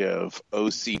kind of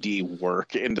OCD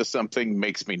work into something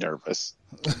makes me nervous.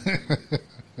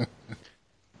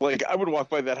 Like, I would walk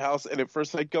by that house, and at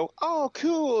first I'd go, oh,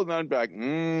 cool. And then I'd be like,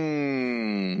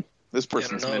 this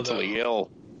person's mentally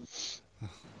ill.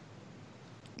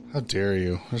 How dare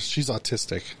you? She's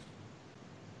autistic.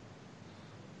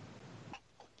 I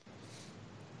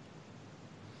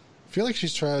feel like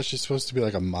she's supposed to be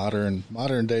like a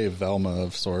modern day Velma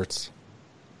of sorts.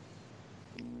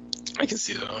 I can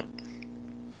see that.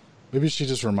 Maybe she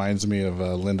just reminds me of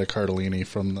Linda Cardellini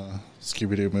from the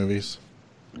Scooby-Doo movies.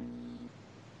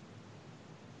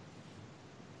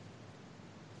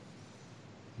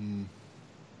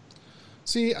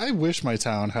 See, I wish my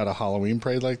town had a Halloween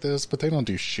parade like this, but they don't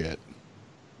do shit.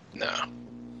 No. I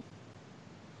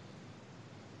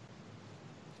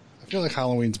feel like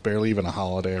Halloween's barely even a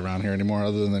holiday around here anymore,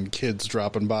 other than kids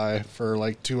dropping by for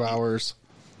like 2 hours.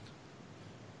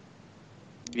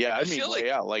 Yeah, I mean,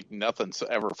 like nothing's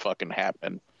ever fucking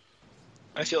happened.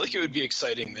 I feel like it would be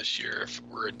exciting this year if it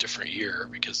were a different year,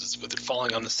 because it's with it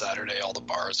falling on the Saturday, all the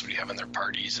bars would be having their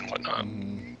parties and whatnot.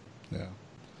 Yeah.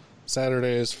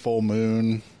 Saturday is full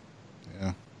moon.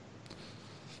 Yeah.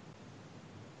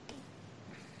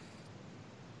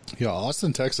 Yeah,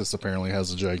 Austin, Texas apparently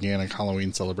has a gigantic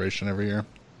Halloween celebration every year.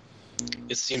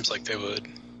 It seems like they would.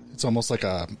 It's almost like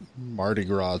a Mardi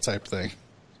Gras type thing.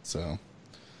 So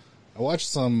I watched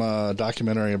some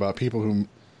documentary about people whom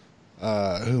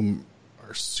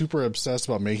are super obsessed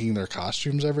about making their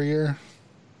costumes every year.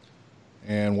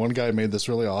 And one guy made this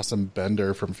really awesome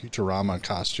Bender from Futurama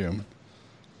costume.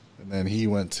 And then he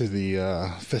went to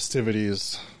the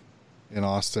festivities in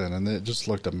Austin, and it just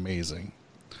looked amazing.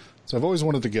 So I've always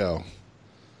wanted to go.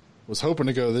 Was hoping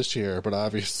to go this year, but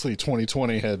obviously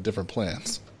 2020 had different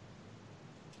plans.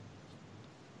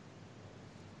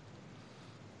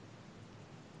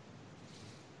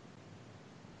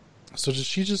 So did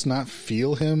she just not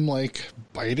feel him, like,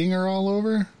 biting her all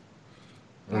over?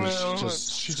 Or Well,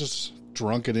 she just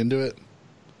drunk it into it?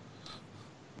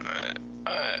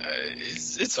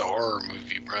 It's a horror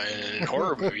movie, Brian. And in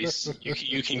horror movies,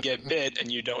 you can get bit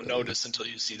and you don't notice until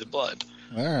you see the blood.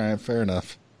 All right, fair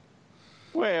enough.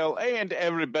 Well, and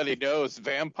everybody knows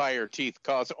vampire teeth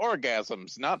cause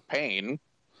orgasms, not pain.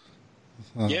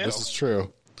 Yeah. This is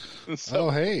true. So, Oh,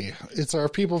 hey, it's our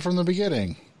people from the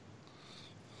beginning.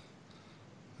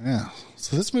 Yeah.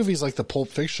 So this movie's like the Pulp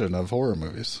Fiction of horror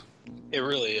movies. It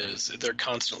really is. They're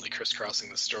constantly crisscrossing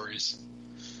the stories.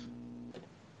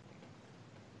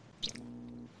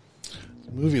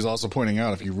 The movie is also pointing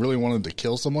out if you really wanted to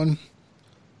kill someone,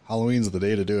 Halloween's the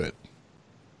day to do it.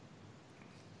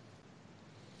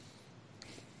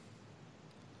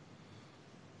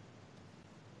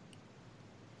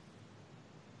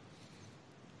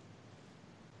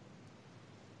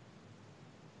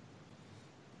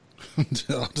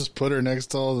 I'll just put her next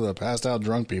to all the passed out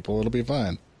drunk people. It'll be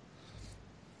fine.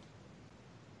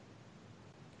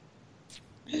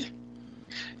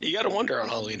 You got to wonder on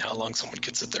Halloween how long someone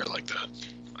could sit there like that.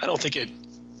 I don't think it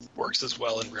works as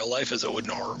well in real life as it would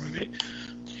in a horror movie.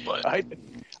 But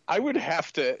I would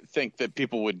have to think that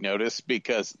people would notice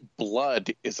because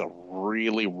blood is a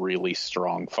really, really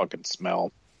strong fucking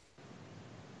smell.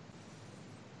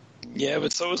 yeah,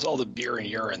 but so is all the beer and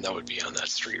urine that would be on that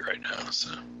street right now.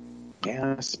 So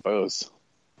Yeah, I suppose.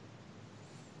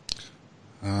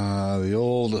 The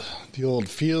old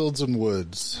fields and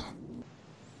woods.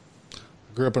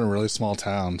 I grew up in a really small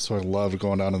town, so I loved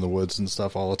going down in the woods and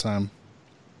stuff all the time.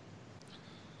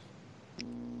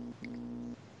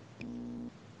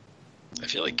 I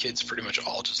feel like kids pretty much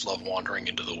all just love wandering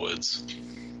into the woods.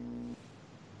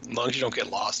 As long as you don't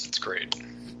get lost, it's great.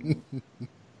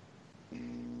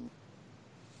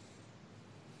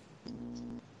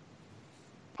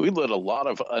 We lit a lot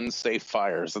of unsafe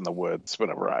fires in the woods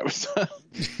whenever I was a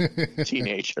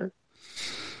teenager.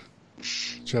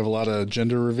 Did you have a lot of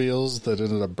gender reveals that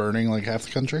ended up burning like half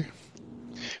the country?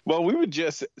 Well, we would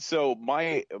just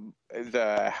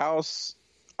the house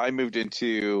I moved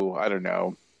into, I don't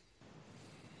know,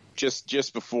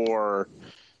 just before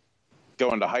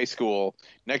going to high school.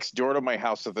 Next door to my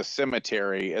house was the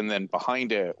cemetery, and then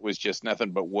behind it was just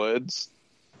nothing but woods.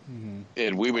 Mm-hmm.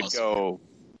 And we would go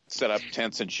set up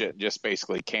tents and shit, just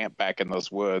basically camp back in those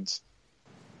woods,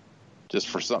 just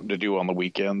for something to do on the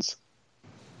weekends.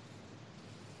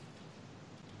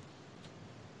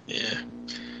 Yeah.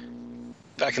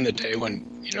 Back in the day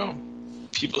when,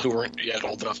 people who weren't yet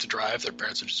old enough to drive, their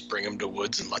parents would just bring them to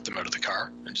woods and let them out of the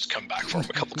car and just come back for them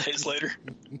a couple days later.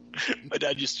 My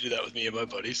dad used to do that with me and my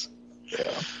buddies.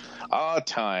 Yeah.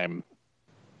 Time.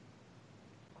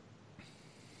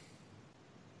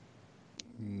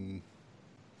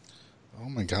 Oh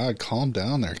my God, calm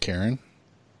down there, Karen.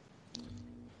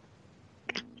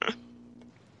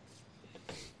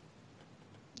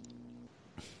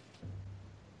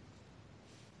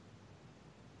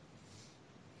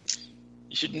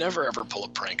 You should never ever pull a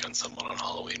prank on someone on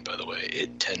Halloween, by the way.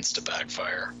 It tends to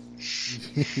backfire.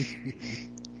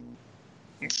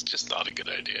 It's just not a good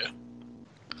idea.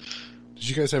 Did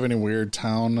you guys have any weird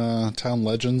town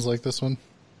legends like this one?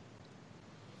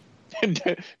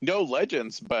 No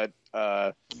legends, but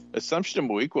Assumption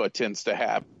Moiqua tends to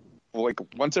have, like,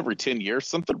 once every 10 years,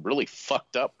 something really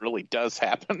fucked up really does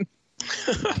happen.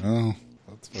 Oh,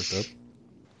 that's fucked up.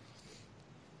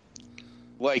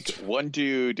 Like, one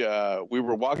dude, we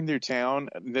were walking through town,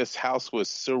 and this house was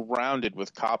surrounded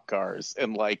with cop cars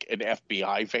and, like, an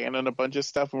FBI van and a bunch of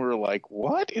stuff, and we were like,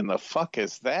 what in the fuck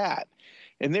is that?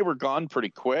 And they were gone pretty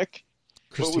quick.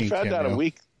 But we found out a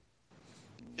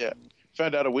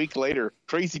week later,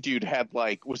 crazy dude had,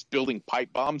 like, was building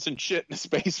pipe bombs and shit in his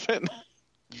basement.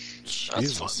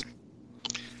 That's fun.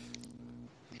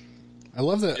 I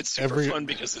love that. It's super fun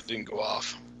because it didn't go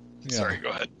off. Yeah. Sorry, go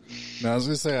ahead. No, I was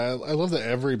going to say, I love that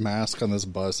every mask on this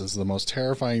bus is the most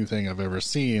terrifying thing I've ever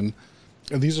seen.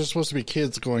 And these are supposed to be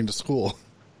kids going to school.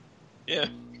 Yeah.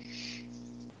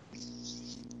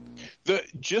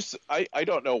 I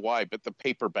don't know why, but the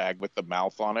paper bag with the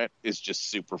mouth on it is just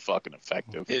super fucking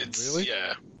effective. It's Really?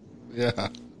 yeah. Yeah.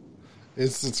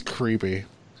 It's creepy.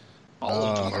 All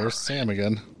of them are. There's Sam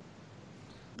again.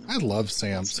 I love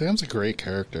Sam. Sam's a great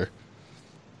character.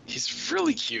 He's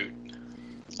really cute.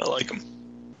 I like him.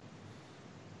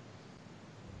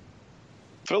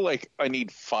 I feel like I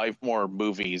need 5 more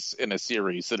movies in a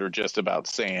series that are just about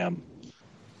Sam.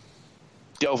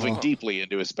 Delving deeply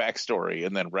into his backstory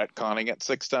and then retconning it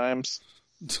 6 times.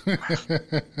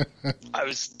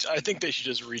 I think they should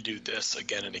just redo this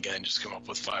again and again. Just come up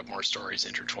with 5 more stories,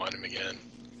 intertwine them again.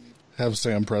 Have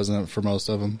Sam present for most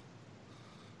of them.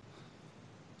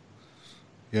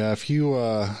 Yeah, if you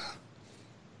were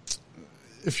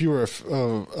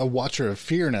a watcher of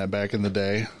FearNet back in the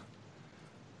day,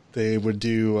 they would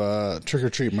do trick or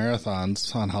treat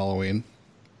marathons on Halloween,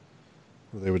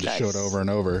 where they would just show it over and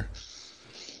over.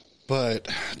 But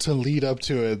to lead up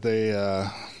to it, they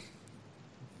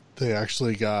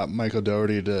actually got Michael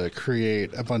Dougherty to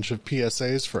create a bunch of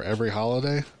PSAs for every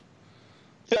holiday.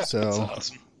 So That's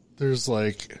awesome. There's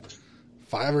like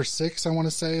 5 or 6, I want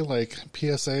to say, like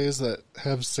PSAs that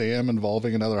have Sam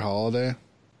involving another holiday.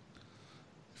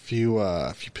 If you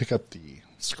pick up the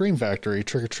Scream Factory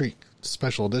Trick or Treat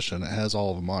Special Edition, it has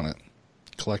all of them on it,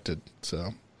 collected.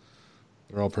 So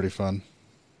they're all pretty fun.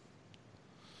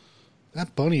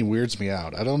 That bunny weirds me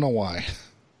out. I don't know why.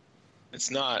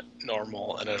 It's not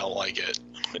normal, and I don't like it.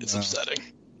 It's upsetting.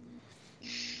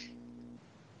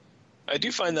 I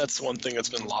do find that's one thing that's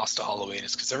been lost to Halloween,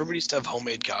 is because everybody used to have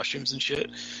homemade costumes and shit.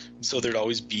 So there'd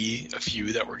always be a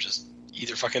few that were just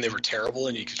either fucking they were terrible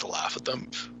and you could laugh at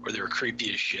them, or they were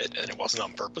creepy as shit and it wasn't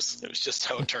on purpose. It was just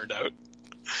how it turned out.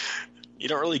 You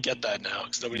don't really get that now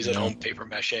because nobody's at home paper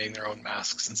macheing their own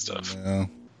masks and stuff. Yeah.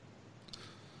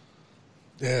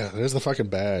 Yeah, there's the fucking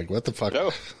bag. What the fuck?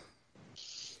 Oh.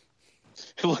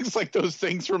 It looks like those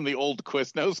things from the old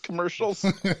Quiznos commercials.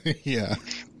 Yeah.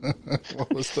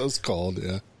 What was those called?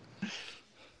 Yeah.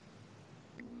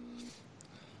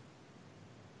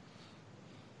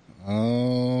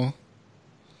 Oh.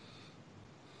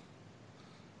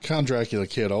 Count Dracula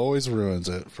Kid always ruins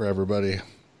it for everybody.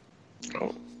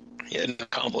 Oh, he had an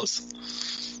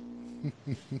accomplice.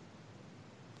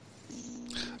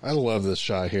 I love this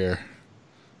shot here.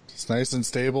 It's nice and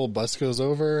stable. Bus goes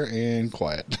over and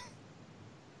quiet.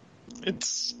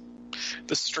 It's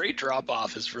the straight drop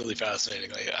off is really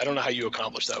fascinating. Like, I don't know how you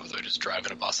accomplish that without just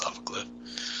driving a bus off a cliff.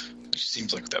 It just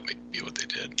seems like that might be what they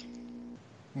did.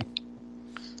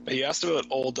 You asked about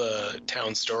old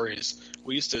town stories.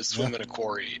 We used to swim in a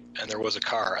quarry, and there was a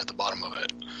car at the bottom of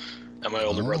it. And my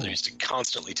older brother used to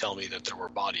constantly tell me that there were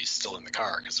bodies still in the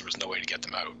car because there was no way to get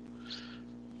them out.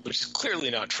 Which is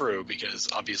clearly not true, because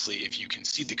obviously if you can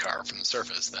see the car from the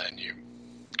surface, then you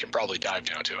can probably dive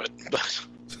down to it. But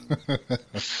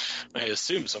I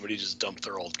assume somebody just dumped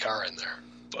their old car in there.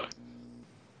 But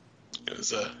it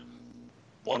was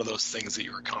one of those things that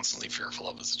you were constantly fearful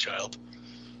of as a child.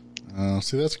 Oh,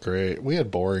 see, that's great. We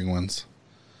had boring ones.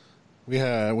 We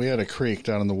had a creek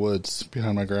down in the woods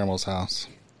behind my grandma's house,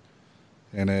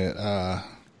 and it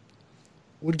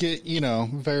would get,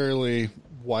 very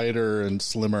wider and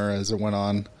slimmer as it went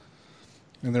on.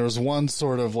 And there was one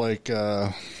sort of like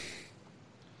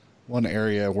one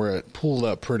area where it pulled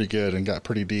up pretty good and got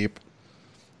pretty deep.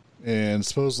 And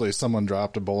supposedly someone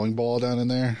dropped a bowling ball down in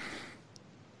there.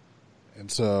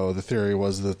 And so the theory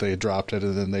was that they dropped it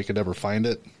and then they could never find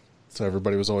it. So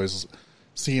everybody was always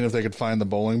seeing if they could find the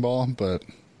bowling ball, but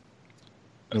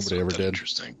nobody ever did.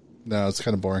 Interesting. No, it's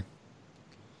kind of boring.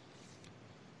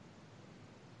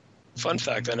 Fun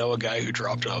fact, I know a guy who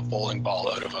dropped a bowling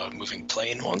ball out of a moving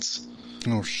plane once.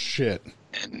 Oh, shit.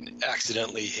 And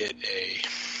accidentally hit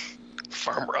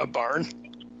a barn.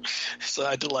 So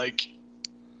I had to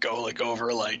go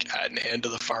over hat in hand to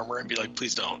the farmer and be like,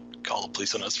 please don't call the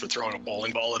police on us for throwing a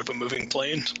bowling ball out of a moving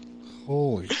plane.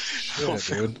 Holy shit,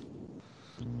 dude.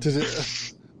 Did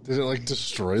it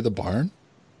destroy the barn?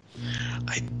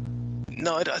 I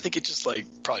think it just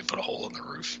probably put a hole in the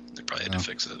roof. They probably had to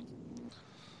fix it.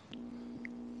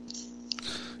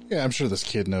 Yeah, I'm sure this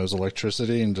kid knows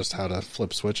electricity and just how to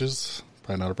flip switches.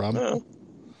 Probably not a problem.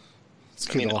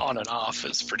 On and off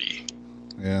is pretty...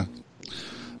 Yeah.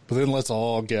 But then let's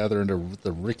all gather into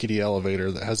the rickety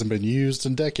elevator that hasn't been used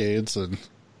in decades. And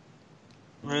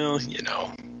well,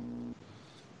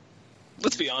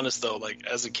 let's be honest, though.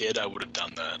 As a kid, I would have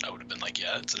done that. I would have been like,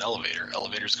 yeah, it's an elevator.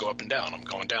 Elevators go up and down. I'm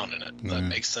going down in it. Yeah. That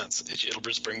makes sense. It'll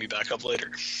just bring me back up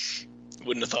later.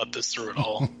 Wouldn't have thought this through at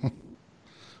all.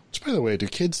 Which, by the way, do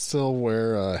kids still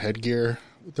wear headgear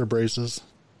with their braces?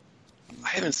 I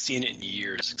haven't seen it in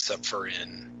years, except for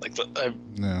in I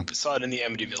saw it in the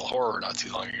Amityville Horror not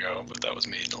too long ago, but that was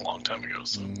made a long time ago.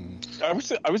 So I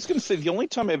was going to say the only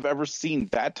time I've ever seen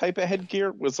that type of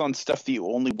headgear was on stuff that you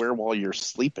only wear while you're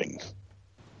sleeping.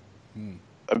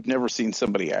 I've never seen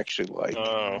somebody actually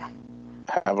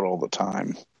have it all the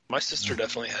time. My sister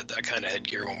definitely had that kind of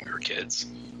headgear when we were kids,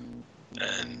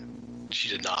 and she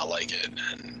did not like it,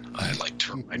 and I like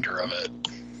to remind her of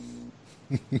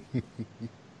it.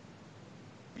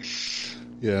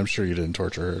 Yeah, I'm sure you didn't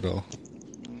torture her at all.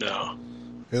 No.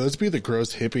 Hey, let's be the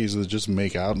gross hippies that just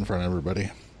make out in front of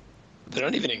everybody. They're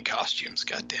not even in costumes,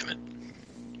 god damn it.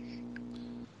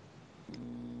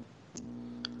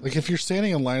 Like, if you're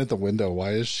standing in line at the window,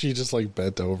 why is she just, like,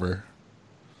 bent over?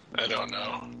 I don't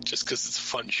know. Just because it's a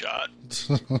fun shot.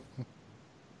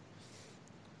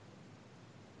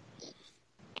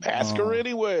 Ask her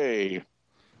anyway.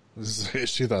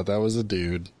 She thought that was a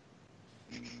dude.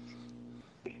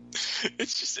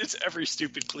 It's every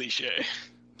stupid cliche.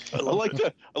 I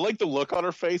like the look on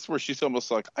her face where she's almost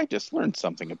like, I just learned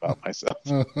something about myself.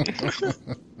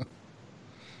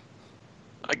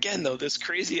 Again, though, this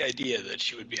crazy idea that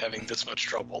she would be having this much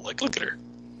trouble. Like, look at her.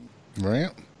 Right?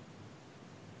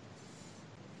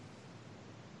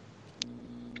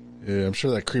 Yeah, I'm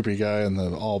sure that creepy guy in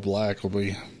the all black will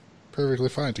be perfectly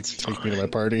fine to take me to my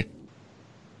party.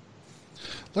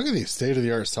 Look at these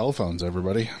state-of-the-art cell phones,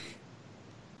 everybody.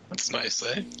 That's nice,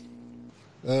 eh?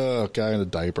 Oh, guy in a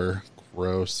diaper.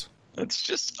 Gross. That's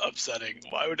just upsetting.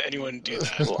 Why would anyone do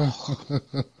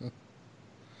that?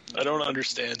 I don't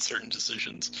understand certain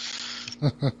decisions.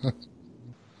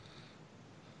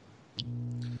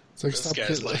 It's like,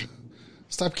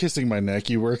 stop kissing my neck.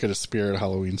 You work at a Spirit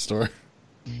Halloween store.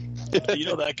 You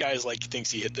know that guy's like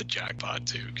thinks he hit the jackpot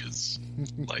too, because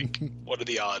like, what are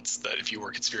the odds that if you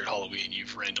work at Spirit Halloween, you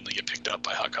randomly get picked up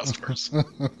by hot customers?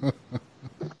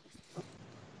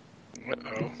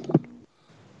 Uh-oh.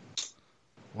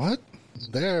 What?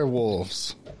 They're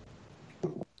wolves.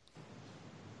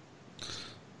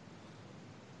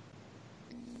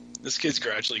 This kid's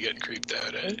gradually getting creeped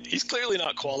out. Eh? He's clearly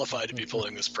not qualified to be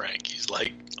pulling this prank. He's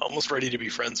like almost ready to be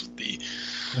friends with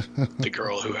the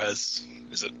girl who has.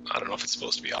 Is it? I don't know if it's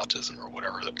supposed to be autism or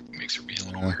whatever that makes her be a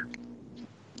little weird.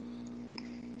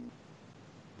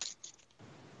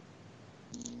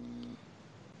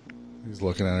 He's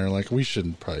looking at her like, we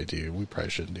probably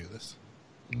shouldn't do this.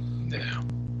 Yeah.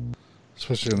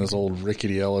 Especially in this old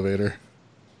rickety elevator.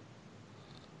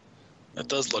 That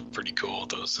does look pretty cool,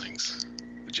 those things.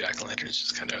 The jack-o'-lanterns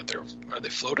just kind of out there. Are they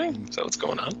floating? Is that what's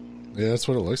going on? Yeah, that's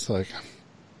what it looks like.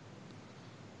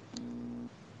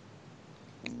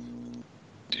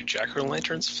 Do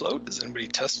jack-o'-lanterns float? Does anybody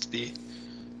test the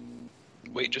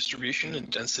weight distribution and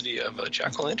density of a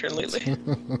jack-o'-lantern lately?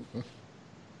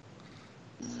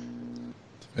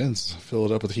 Depends. Fill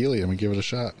it up with helium and give it a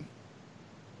shot.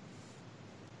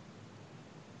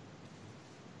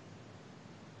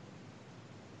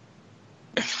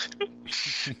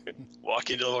 Walk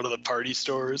into one of the party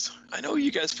stores. I know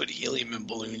you guys put helium in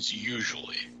balloons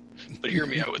usually, but hear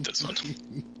me out with this one.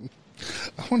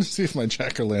 I want to see if my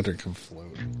jack-o'-lantern can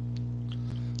float.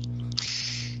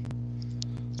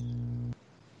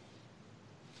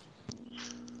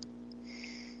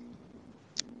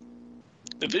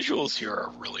 The visuals here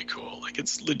are really cool. Like,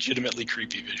 it's legitimately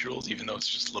creepy visuals, even though it's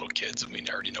just little kids and we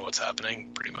already know what's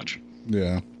happening, pretty much.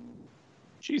 Yeah.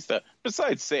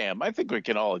 Besides Sam, I think we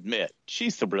can all admit,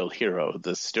 she's the real hero of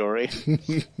this story.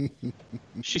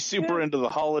 She's super into the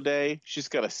holiday. She's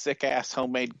got a sick-ass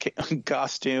homemade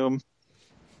costume.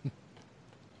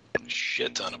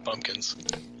 Shit ton of pumpkins.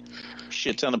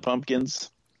 Shit ton of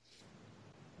pumpkins.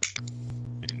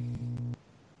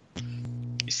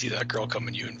 You see that girl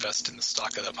coming, you invest in the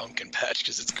stock of that pumpkin patch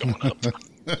because it's going up.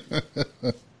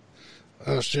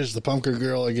 Oh shit, it's the pumpkin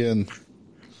girl again.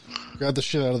 Grab the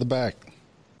shit out of the back.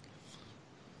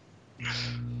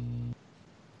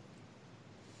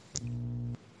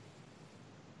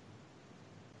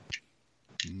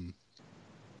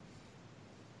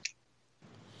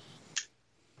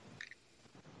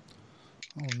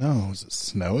 Oh no, is it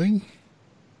snowing?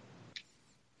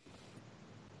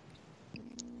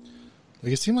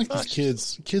 Like, it seemed like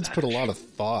these kids put a lot of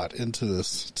thought into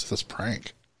this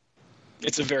prank.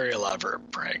 It's a very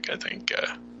elaborate prank, I think.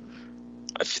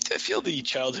 I feel the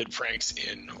childhood pranks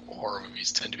in horror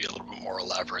movies tend to be a little bit more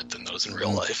elaborate than those in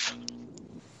real life.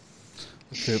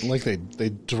 Like they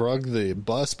drug the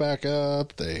bus back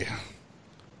up. They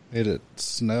made it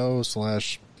snow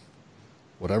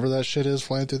 / whatever that shit is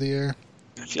flying through the air.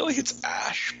 I feel like it's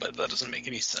ash, but that doesn't make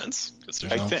any sense because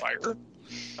there's no fire.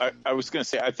 I was going to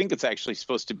say, I think it's actually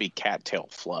supposed to be cattail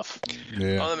fluff.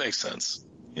 Yeah. Oh, that makes sense.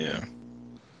 Yeah.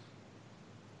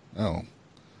 Oh.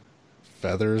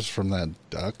 Feathers from that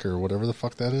duck or whatever the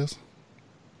fuck that is?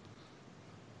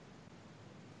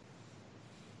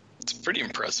 It's a pretty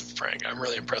impressive prank. I'm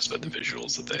really impressed by the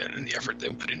visuals that they and the effort they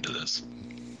put into this.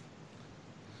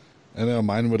 I know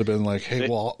mine would have been like, hey,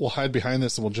 we'll hide behind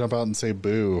this and we'll jump out and say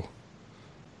boo.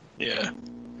 Yeah.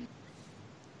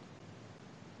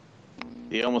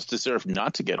 They almost deserve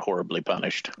not to get horribly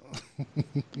punished.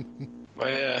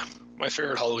 My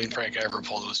favorite Halloween prank I ever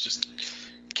pulled was just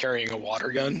carrying a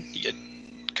water gun. You get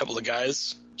a couple of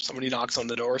guys, somebody knocks on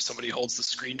the door, somebody holds the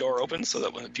screen door open so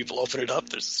that when the people open it up,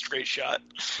 there's a straight shot.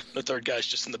 The third guy's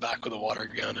just in the back with a water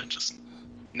gun and just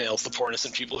nails the poor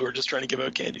innocent people who are just trying to give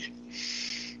out candy.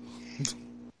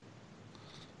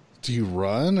 Do you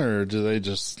run or do they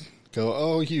just go,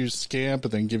 oh, you scamp,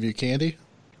 and then give you candy?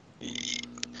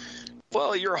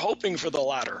 Well, you're hoping for the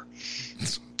latter,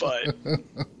 but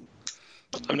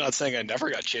I'm not saying I never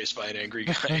got chased by an angry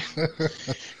guy.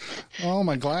 Oh,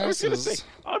 my I was going to glasses. say,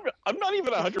 I'm not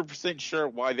even 100% sure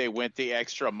why they went the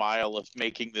extra mile of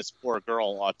making this poor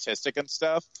girl autistic and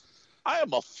stuff. I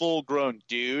am a full-grown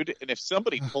dude, and if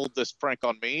somebody pulled this prank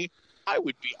on me, I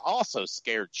would be also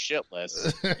scared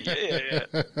shitless. Yeah.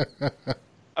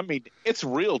 I mean, it's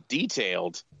real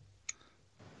detailed.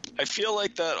 I feel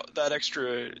like that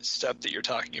extra step that you're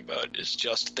talking about is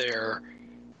just there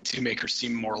to make her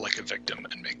seem more like a victim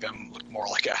and make them look more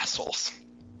like assholes.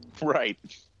 Right.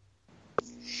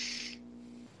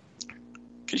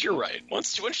 Because you're right.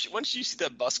 Once you see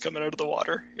that bus coming out of the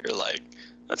water, you're like,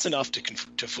 that's enough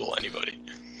to fool anybody.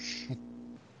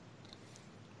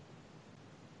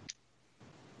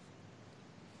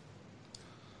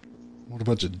 What a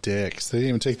bunch of dicks. They didn't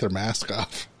even take their mask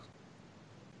off.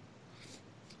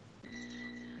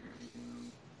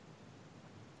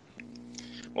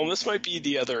 Well, this might be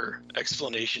the other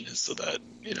explanation is so that,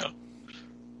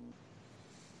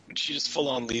 she just full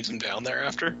on leaves him down there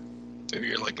after. Maybe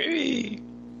you're like, maybe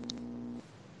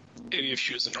if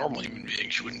she was a normal human being,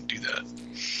 she wouldn't do that.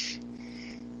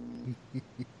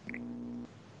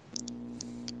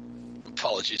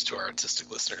 Apologies to our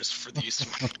artistic listeners for the use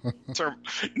of the term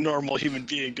normal human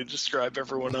being to describe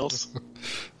everyone else.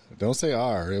 Don't say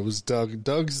R. It was Doug.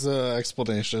 Doug's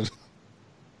explanation.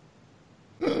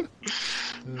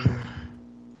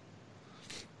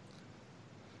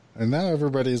 And now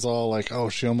everybody's all like, "Oh,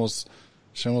 she almost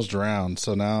drowned."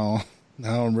 So now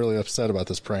I'm really upset about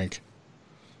this prank.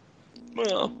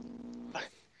 Well,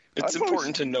 it's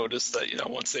important to notice that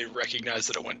once they recognize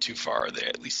that it went too far, they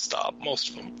at least stop. Most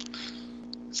of them,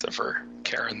 except for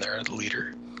Karen, there, the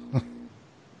leader.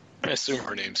 I assume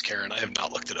her name's Karen. I have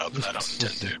not looked it up, and I don't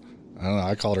intend to. I don't know.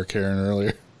 I called her Karen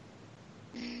earlier.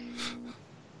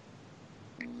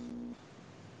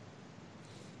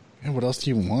 And what else do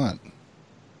you want,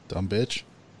 dumb bitch?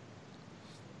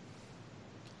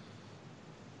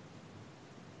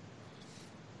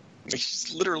 Like,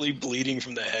 she's literally bleeding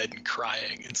from the head and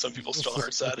crying, and some people still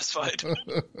aren't satisfied.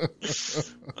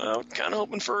 I'm kind of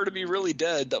hoping for her to be really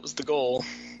dead. That was the goal.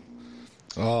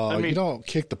 Oh, I mean, you don't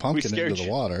kick the pumpkin into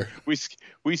the water.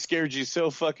 We scared you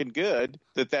so fucking good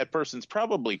that person's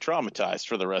probably traumatized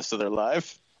for the rest of their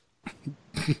life.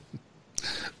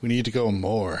 We need to go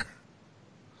more.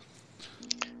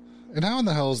 And how in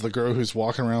the hell is the girl who's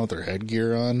walking around with her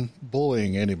headgear on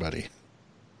bullying anybody?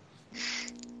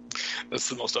 That's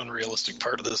the most unrealistic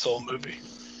part of this whole movie.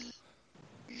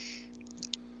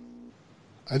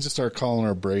 I just start calling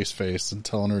her brace face and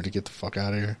telling her to get the fuck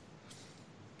out of here.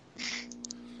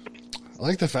 I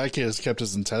like the fat kid has kept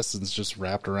his intestines just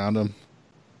wrapped around him.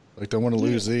 Like, don't want to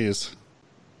lose these.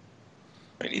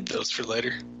 I need those for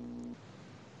later.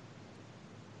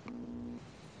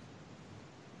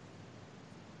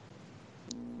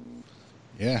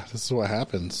 Yeah, this is what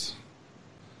happens.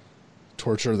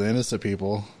 Torture the innocent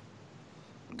people.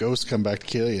 Ghosts come back to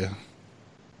kill you.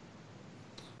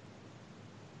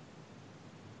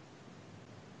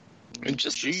 And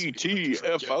just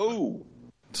GTFO.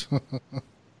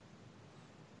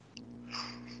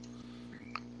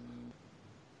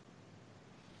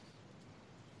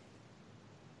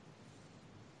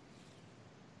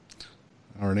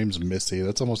 Her name's Missy.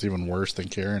 That's almost even worse than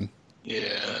Karen.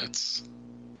 Yeah, it's...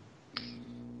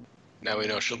 Now we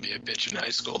know she'll be a bitch in high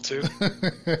school, too.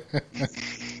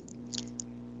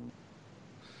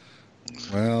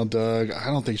 Well, Doug, I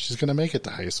don't think she's going to make it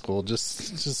to high school,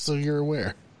 just so you're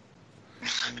aware.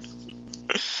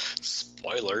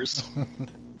 Spoilers.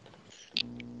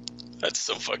 That's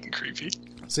so fucking creepy.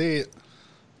 See,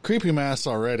 creepy masks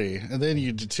already, and then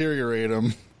you deteriorate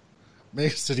them,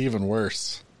 makes it even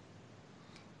worse.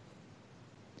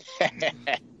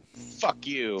 Fuck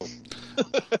you.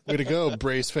 Way to go,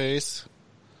 brace face.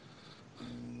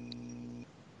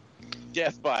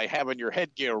 Death by having your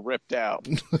headgear ripped out.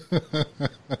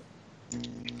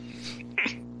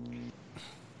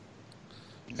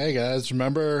 Hey guys,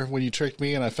 remember when you tricked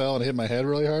me and I fell and hit my head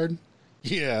really hard?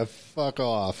 Yeah, fuck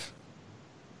off.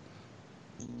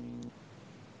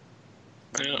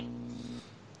 Yeah.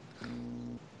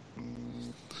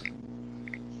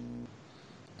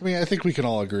 I mean, I think we can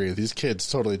all agree these kids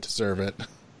totally deserve it.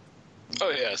 Oh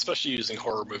yeah, especially using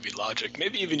horror movie logic.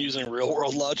 Maybe even using real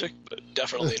world logic, but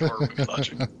definitely in horror movie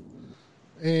logic.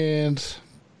 And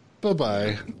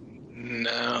bye-bye.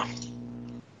 No.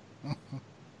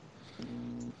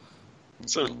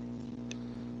 So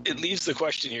it leaves the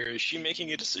question here: is she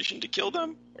making a decision to kill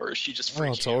them, or is she just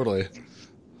freaking Oh, totally. out?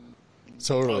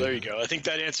 Totally. Oh, there you go. I think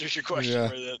that answers your question. Yeah.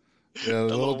 For that. Yeah,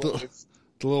 The little the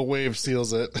little wave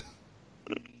seals it.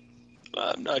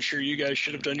 I'm not sure you guys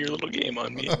should have done your little game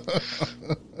on me.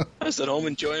 I was at home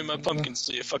enjoying my pumpkins,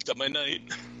 so you fucked up my night.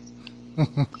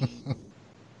 Of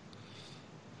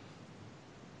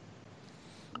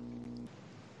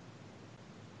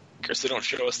course, they don't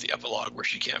show us the epilogue where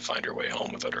she can't find her way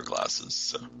home without her glasses.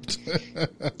 So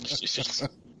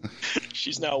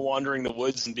she's now wandering the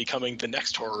woods and becoming the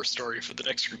next horror story for the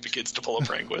next group of kids to pull a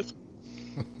prank with.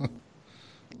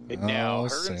 And now, Oh,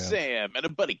 her and Sam in a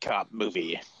buddy cop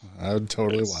movie. I would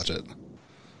totally watch it.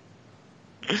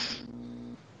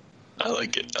 I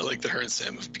like it. I like that her and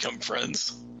Sam have become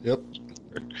friends. Yep.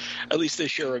 At least they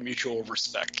share a mutual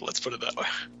respect. Let's put it that way.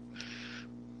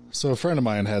 So a friend of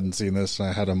mine hadn't seen this, and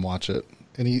I had him watch it.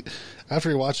 And after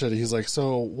he watched it, he's like,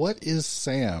 "So what is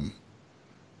Sam?"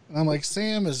 And I'm like,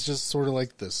 "Sam is just sort of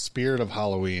like the spirit of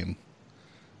Halloween.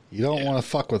 You don't want to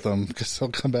fuck with him because he'll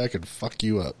come back and fuck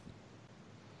you up."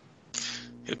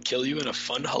 He'll kill you in a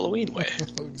fun Halloween way.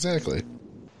 Exactly.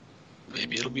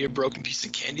 Maybe it'll be a broken piece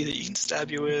of candy that you can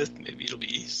stab you with. Maybe it'll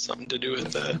be something to do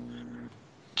with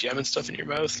jamming stuff in your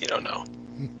mouth. You don't know.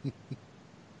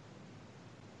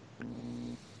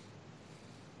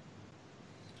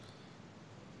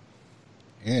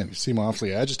 And you seem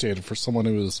awfully agitated for someone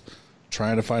who was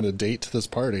trying to find a date to this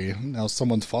party. Now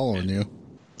someone's following you.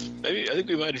 Maybe I think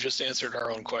we might have just answered our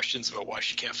own questions about why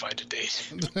she can't find a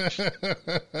date.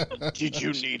 Did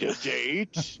you need a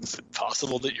date? Is it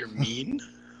possible that you're mean?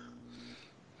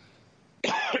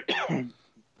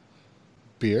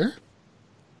 Beer?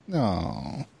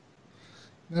 No.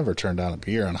 Never turned down a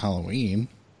beer on Halloween.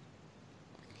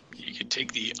 You could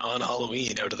take the on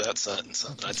Halloween out of that sentence,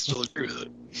 and I'd still agree with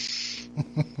it.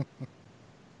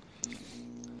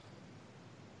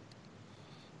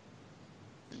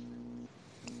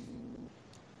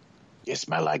 You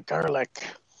smell like garlic.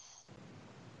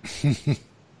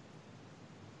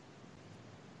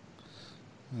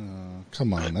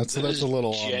 Come on, that's a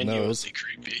little on the nose.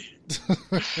 Creepy.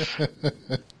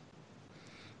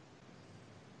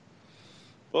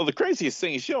 Well, the craziest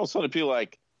thing is she all of a sudden be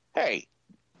like, "Hey,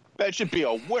 that should be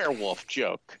a werewolf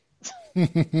joke."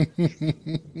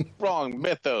 Wrong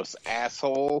mythos,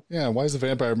 asshole. Yeah, why is the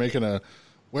vampire making a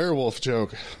werewolf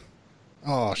joke?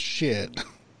 Oh, shit.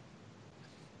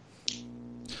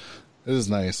 It is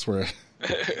nice where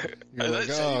you're like,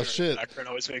 oh, shit. Background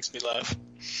always makes me laugh.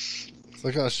 It's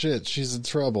like, oh, shit, she's in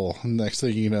trouble. And next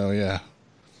thing you know, yeah,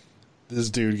 this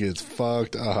dude gets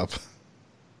fucked up.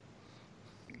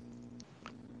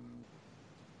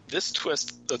 This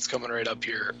twist that's coming right up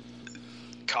here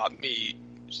caught me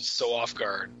so off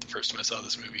guard the first time I saw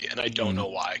this movie, and I don't know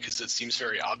why, because it seems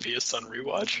very obvious on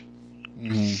rewatch.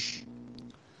 Mm-hmm.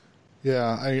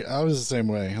 Yeah, I was the same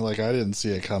way. Like, I didn't see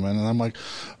it coming, and I'm like,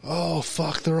 oh,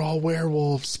 fuck, they're all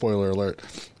werewolves. Spoiler alert.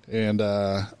 And,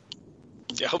 yeah,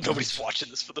 I hope nobody's watching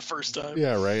this for the first time.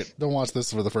 Yeah, right. Don't watch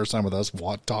this for the first time with us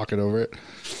talking over it.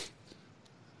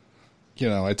 You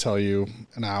know, I tell you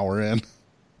an hour in.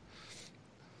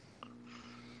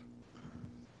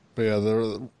 But yeah,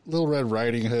 the Little Red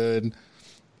Riding Hood,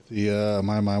 the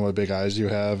my mind what big eyes you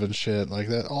have and shit like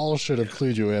that, all should have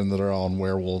clued you in that are all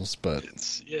werewolves. But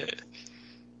Yeah.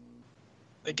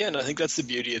 Again, I think that's the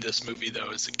beauty of this movie,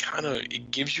 though, is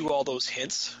it gives you all those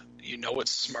hints. You know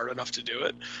it's smart enough to do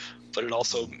it, but it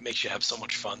also makes you have so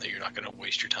much fun that you're not going to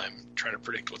waste your time trying to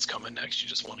predict what's coming next. You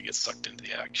just want to get sucked into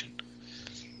the action.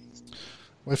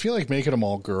 I feel like making them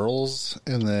all girls,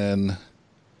 and then,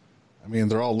 I mean,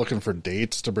 they're all looking for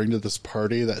dates to bring to this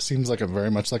party. That seems like very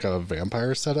much like a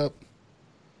vampire setup.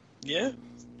 Yeah.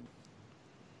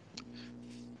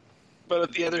 But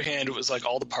on the other hand, it was like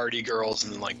all the party girls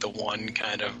and like the one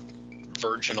kind of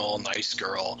virginal, nice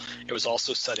girl. It was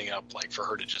also setting up like for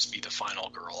her to just be the final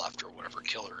girl after whatever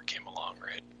killer came along,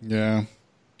 right? Yeah.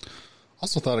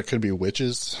 Also thought it could be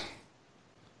witches.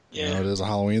 Yeah. You know, it is a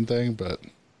Halloween thing, but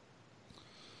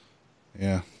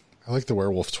yeah, I like the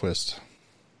werewolf twist.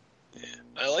 Yeah.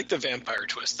 I like the vampire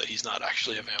twist that he's not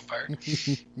actually a vampire.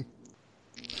 It's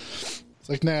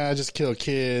like, nah, I just kill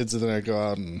kids and then I go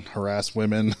out and harass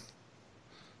women.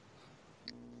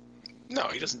 No,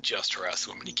 he doesn't just harass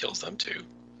women. He kills them too.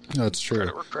 No, it's true.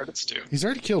 Credit where credit's due. He's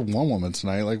already killed one woman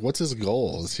tonight. Like, what's his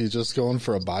goal? Is he just going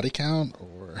for a body count,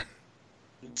 or?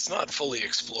 It's not fully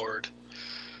explored.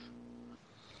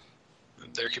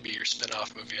 There could be your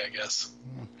spin-off movie, I guess.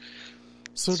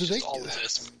 So It's did just all of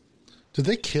this.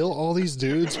 they kill all these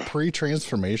dudes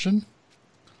pre-transformation?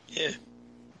 Yeah.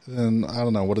 Then I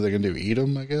don't know. What are they going to do? Eat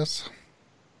them? I guess.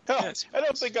 Hell, Yes. I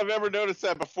don't think I've ever noticed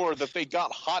that before, that they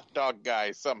got hot dog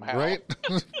guy somehow. Right?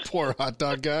 Poor hot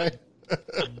dog guy.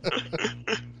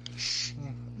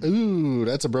 Ooh,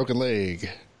 that's a broken leg.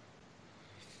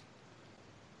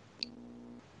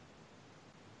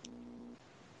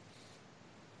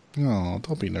 Oh,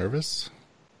 don't be nervous.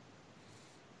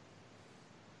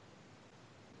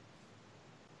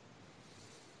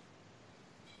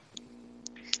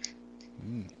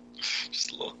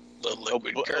 Just a little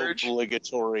liquid courage.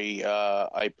 Obligatory,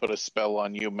 I put a spell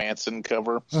on you, Manson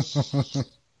cover.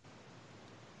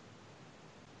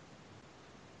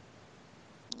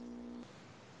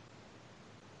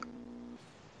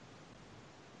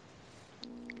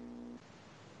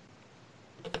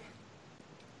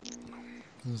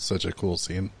 This is such a cool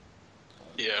scene.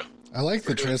 Yeah. I like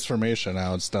the transformation,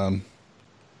 how it's done.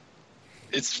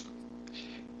 It's...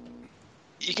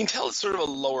 You can tell it's sort of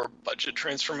a lower budget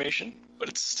transformation, but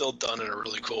it's still done in a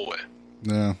really cool way.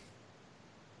 Yeah.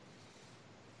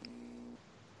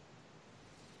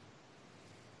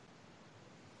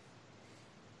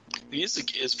 The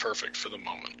music is perfect for the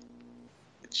moment.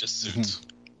 It just suits.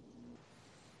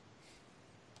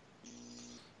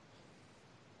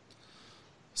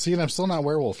 See, and I'm still not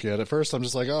werewolf yet. At first, I'm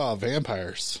just like, oh,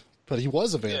 vampires. But he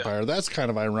was a vampire. Yeah. That's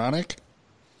kind of ironic.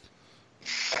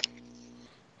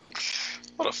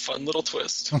 What a fun little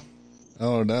twist.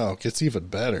 Oh, no. It gets even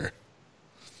better.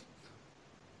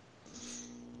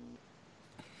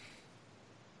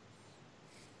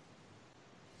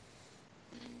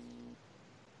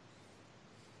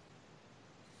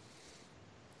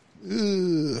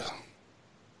 Ugh.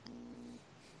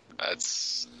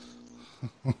 That's...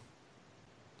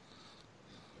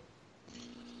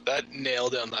 That nail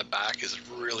down that back is a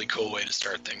really cool way to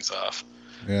start things off.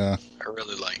 Yeah. I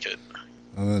really like it.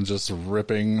 And then just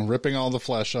ripping all the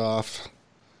flesh off.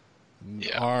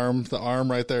 Yeah. The arm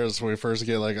right there is when we first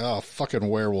get like, oh, fucking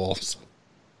werewolves.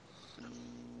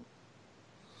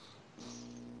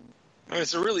 I mean,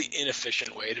 it's a really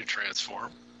inefficient way to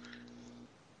transform,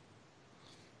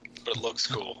 but it looks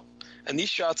cool. And these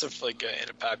shots of like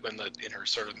Anna Paquin in her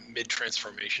sort of mid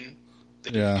transformation,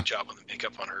 they did a good job on the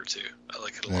makeup on her too. I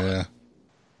like it a lot. Yeah.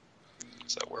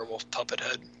 It's that werewolf puppet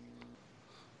head.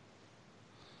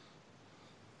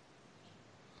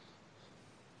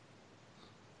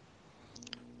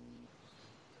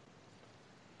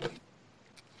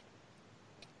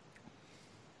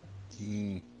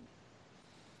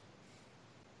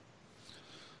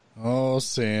 Oh,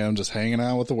 Sam, just hanging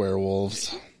out with the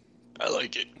werewolves. I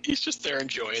like it. He's just there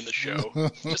enjoying the show.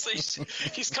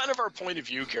 He's kind of our point of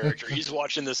view character. He's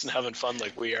watching this and having fun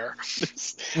like we are.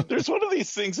 There's one of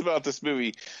these things about this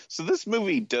movie. So this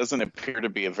movie doesn't appear to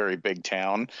be a very big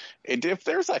town. And if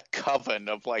there's a coven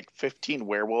of like 15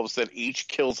 werewolves that each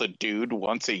kills a dude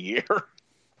once a year,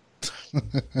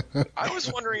 I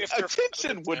was wondering if they're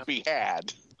attention would be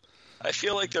had. I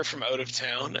feel like they're from out of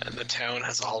town, and the town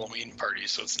has a Halloween party,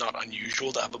 so it's not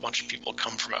unusual to have a bunch of people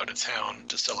come from out of town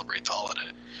to celebrate the holiday.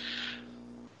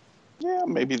 Yeah,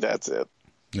 maybe that's it.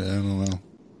 Yeah, I don't know.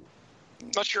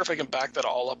 I'm not sure if I can back that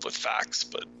all up with facts,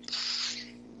 but...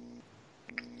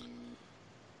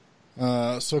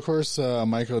 So, of course,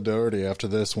 Mike O'Doherty, after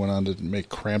this, went on to make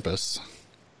Krampus.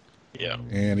 Yeah.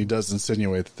 And he does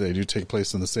insinuate that they do take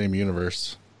place in the same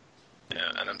universe. Yeah,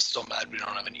 and I'm still mad we don't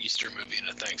have an Easter movie and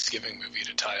a Thanksgiving movie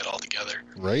to tie it all together.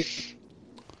 Right?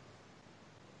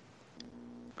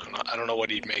 I don't know what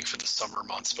he'd make for the summer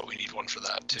months, but we need one for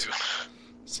that, too.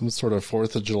 Some sort of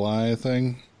 4th of July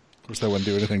thing. Of course, that wouldn't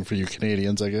do anything for you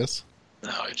Canadians, I guess.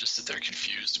 No, I just sit there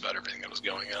confused about everything that was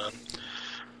going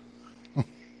on.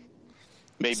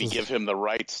 Maybe give him the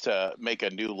rights to make a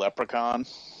new Leprechaun.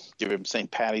 Give him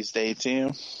St. Patty's Day,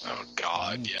 too. Oh,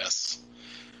 God, yes.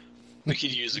 We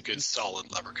could use a good,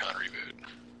 solid Leprechaun reboot.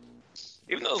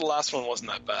 Even though the last one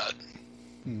wasn't that bad.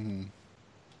 Mm-hmm.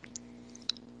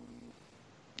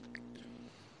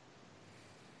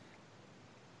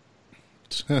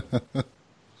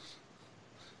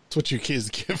 That's what you kids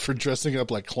get for dressing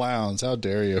up like clowns. How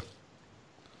dare you?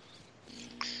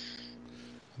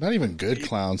 Not even good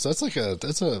clowns. That's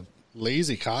a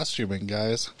lazy costuming,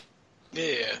 guys.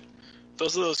 Yeah.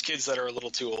 Those are those kids that are a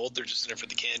little too old. They're just in it for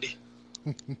the candy.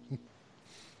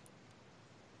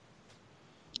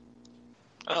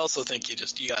 I also think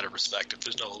you gotta respect if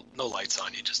there's no lights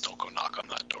on, you just don't go knock on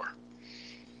that door.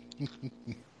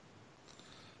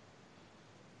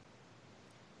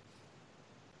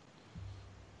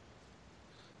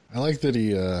 I like that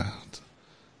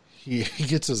he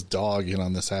gets his dog in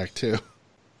on this act too.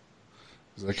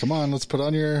 He's like, "Come on, let's put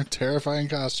on your terrifying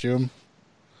costume."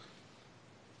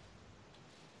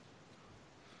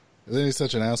 And then he's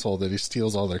such an asshole that he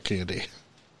steals all their candy.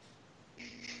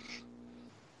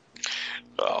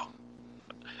 Oh.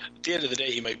 At the end of the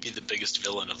day, he might be the biggest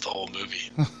villain of the whole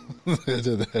movie.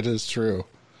 That is true.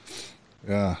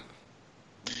 Yeah.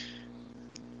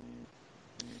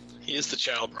 He is the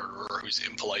child murderer who's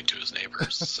impolite to his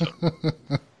neighbors. So.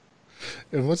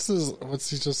 And what's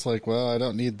he just like, well, I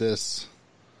don't need this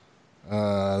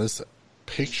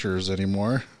pictures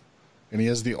anymore. And he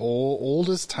has the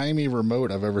oldest timey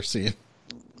remote I've ever seen.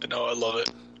 I know, I love it.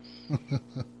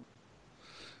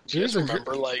 Do you guys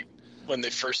remember, like, when they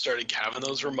first started having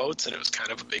those remotes and it was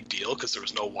kind of a big deal because there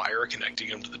was no wire connecting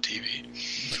them to the TV?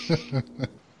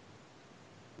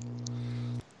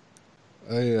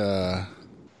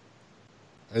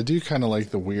 I do kind of like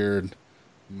the weird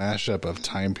mashup of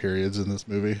time periods in this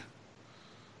movie.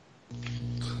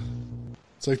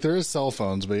 It's like there is cell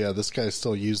phones, but yeah, this guy's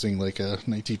still using like a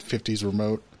 1950s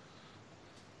remote.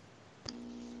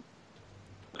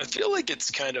 I feel like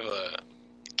it's kind of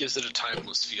gives it a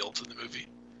timeless feel to the movie.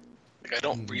 Like, I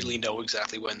don't really know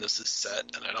exactly when this is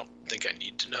set, and I don't think I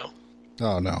need to know.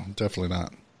 Oh, no, definitely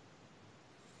not.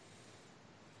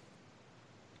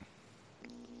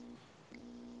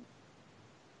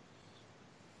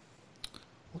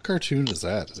 What cartoon is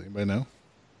that? Does anybody know?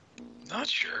 Not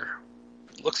sure.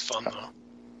 Looks fun, though.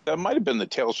 That might have been the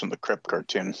Tales from the Crypt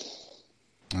cartoon.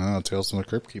 Oh, Tales from the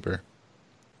Crypt Keeper.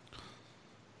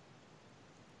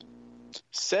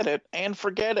 Set it and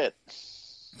forget it.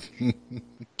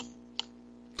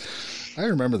 I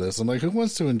remember this. I'm like, who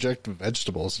wants to inject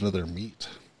vegetables into their meat?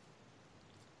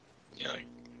 You know,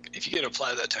 if you could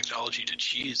apply that technology to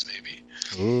cheese, maybe.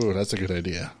 Ooh, that's a good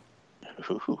idea.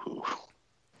 Ooh.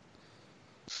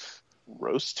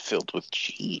 Roast filled with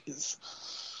cheese.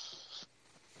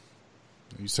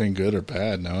 Are you saying good or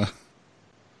bad, Noah?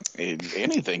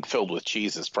 Anything filled with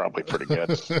cheese is probably pretty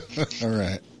good. All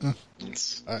right.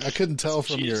 I couldn't tell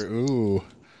from cheese. your ooh.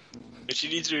 What you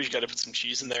need to do is you got to put some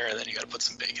cheese in there, and then you got to put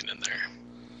some bacon in there.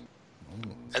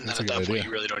 Ooh, and then at that point,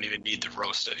 you really don't even need the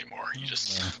roast anymore. You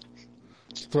just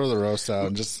throw the roast out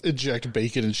and just inject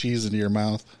bacon and cheese into your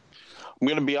mouth. I'm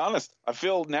going to be honest. I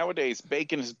feel nowadays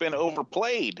bacon has been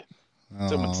overplayed.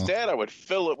 So instead, I would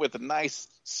fill it with a nice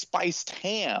spiced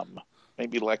ham.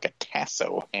 Maybe like a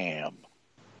tasso ham.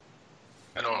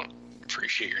 I don't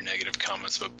appreciate your negative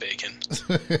comments about bacon.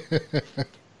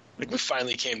 Like, we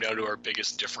finally came down to our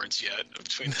biggest difference yet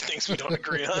between the things we don't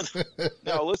agree on.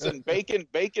 No, listen, bacon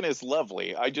is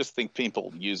lovely. I just think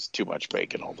people use too much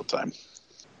bacon all the time.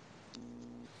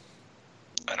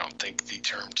 I don't think the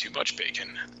term too much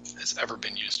bacon has ever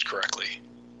been used correctly.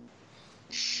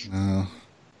 No.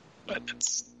 But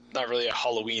it's not really a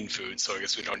Halloween food, so I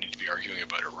guess we don't need to be arguing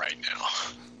about it right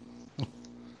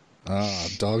now.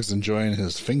 Dog's enjoying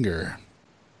his finger.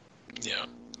 Yeah.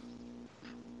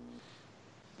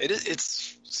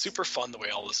 It's super fun the way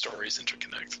all the stories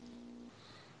interconnect.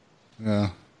 Yeah.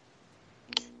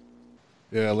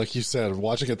 Yeah, like you said,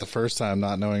 watching it the first time,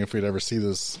 not knowing if we'd ever see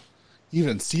the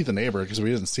neighbor, because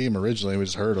we didn't see him originally, we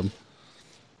just heard him.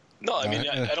 No, I mean,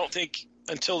 I don't think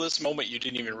until this moment you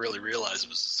didn't even really realize it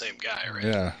was the same guy,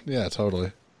 right? Yeah,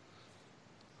 totally.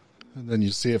 And then you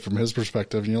see it from his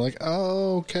perspective, and you're like,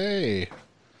 oh, okay. It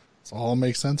all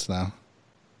makes sense now.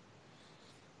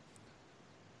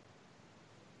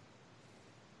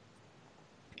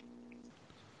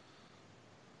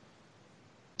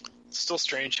 It's still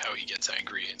strange how he gets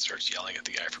angry and starts yelling at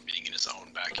the guy for being in his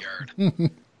own backyard.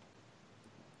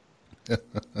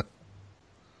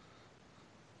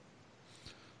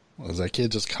 Well, is that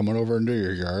kid just coming over into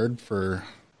your yard for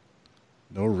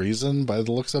no reason by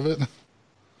the looks of it?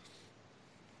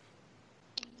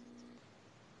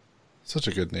 Such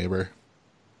a good neighbor.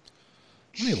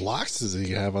 How many locks does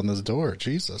he have on this door?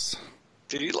 Jesus.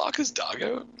 Did he lock his dog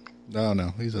out? No,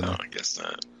 he's in there. No, I guess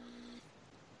not.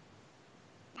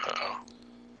 Uh-oh.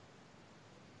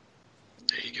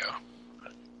 There you go.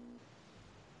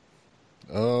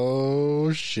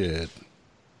 Oh, shit.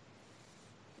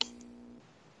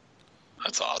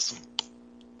 That's awesome.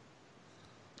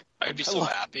 I'd be so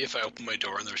happy if I opened my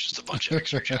door and there was just a bunch of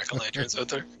extra jack-o'-lanterns out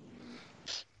there.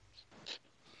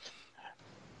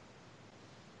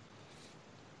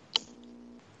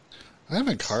 I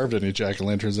haven't carved any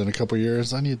jack-o'-lanterns in a couple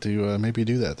years. I need to maybe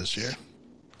do that this year.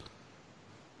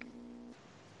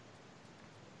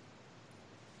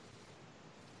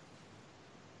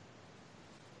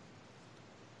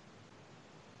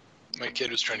 My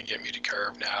kid was trying to get me to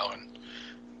carve now, and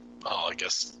I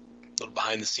guess a little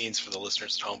behind the scenes for the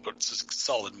listeners at home, but it's a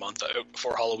solid month out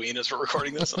before Halloween as we're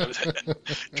recording this. I was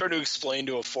trying to explain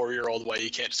to a 4-year-old why you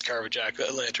can't just carve a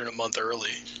jack-o'-lantern a month early.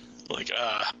 Like,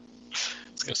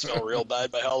 it's going to smell real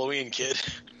bad by Halloween, kid.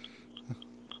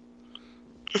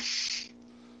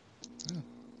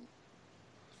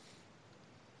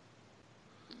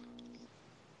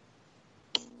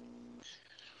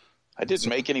 I didn't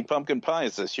make any pumpkin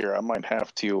pies this year. I might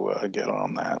have to get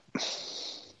on that.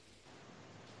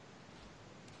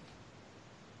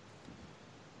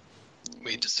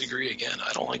 We disagree again.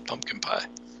 I don't like pumpkin pie.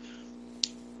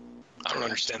 I don't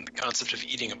understand the concept of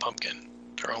eating a pumpkin.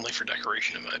 They're only for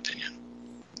decoration, in my opinion.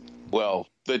 Well,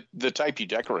 the type you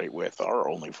decorate with are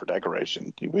only for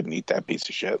decoration. You wouldn't eat that piece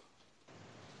of shit.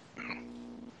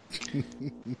 I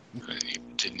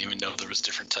didn't even know there was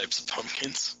different types of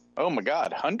pumpkins. Oh my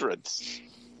God, hundreds.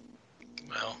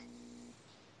 Well,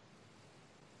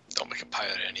 don't make a pie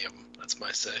out of any of them. That's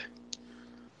my say.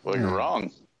 Well, you're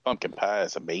wrong. Pumpkin pie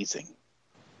is amazing.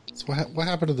 So what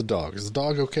happened to the dog? Is the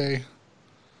dog okay?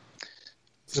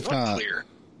 It's not clear.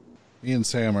 Me and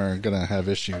Sam are going to have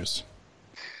issues.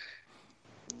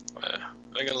 I'm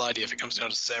not going to lie to you. If it comes down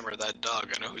to Sam or that dog,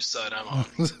 I know whose side I'm on.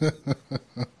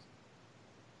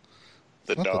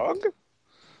 The dog?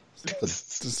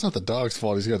 It's not the dog's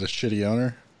fault. He's got a shitty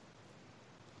owner.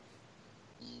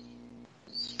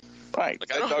 Right.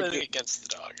 Like, I don't have anything against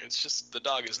the dog. It's just the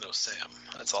dog is no Sam.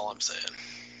 That's all I'm saying.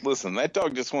 Listen, that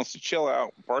dog just wants to chill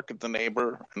out, bark at the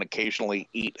neighbor, and occasionally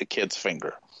eat a kid's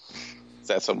finger. Is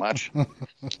that so much?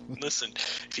 Listen,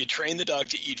 if you train the dog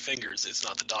to eat fingers, it's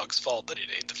not the dog's fault that it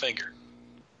ate the finger.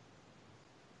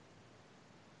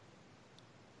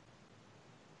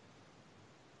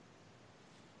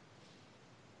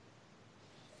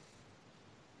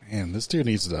 Man, this dude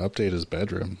needs to update his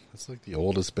bedroom. It's like the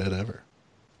oldest bed ever.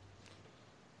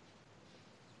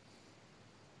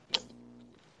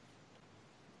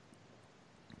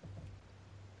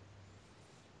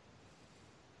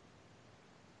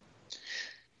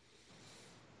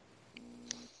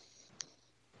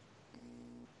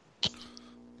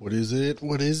 What is it?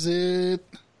 What is it?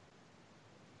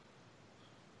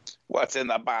 What's in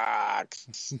the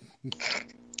box?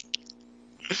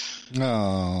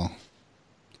 Oh.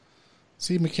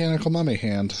 See, mechanical mummy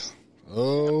hand.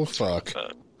 Oh, fuck.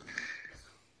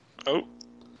 Oh.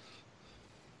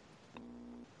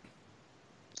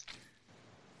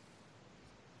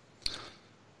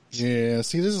 Yeah,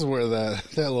 see, this is where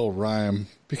that little rhyme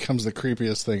becomes the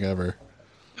creepiest thing ever.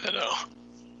 I know.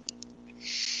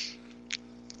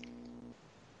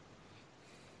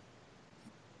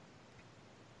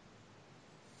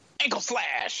 Ankle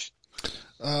slash!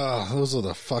 Oh, those are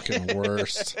the fucking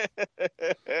worst.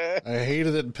 I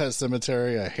hated it in Pet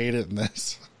Sematary. I hate it in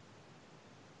this.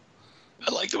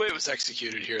 I like the way it was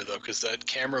executed here, though, because that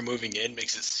camera moving in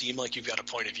makes it seem like you've got a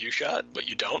point of view shot, but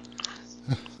you don't.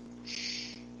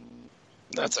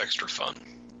 That's extra fun.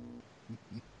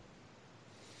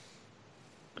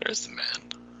 There's the man.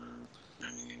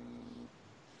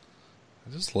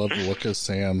 I just love the look of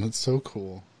Sam. It's so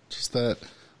cool. Just that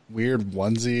weird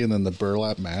onesie and then the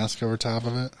burlap mask over top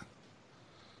of it.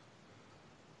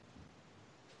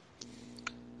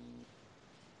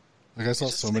 Like, I saw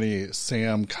so many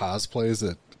Sam cosplays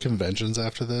at conventions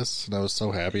after this, and I was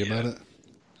so happy about it.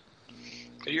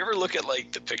 Do you ever look at,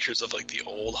 like, the pictures of, like, the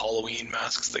old Halloween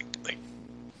masks? Like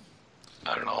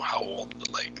I don't know how old,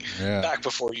 but, like, back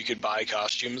before you could buy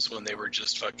costumes, when they were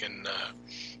just fucking,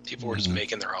 people were just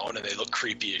making their own, and they look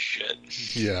creepy as shit.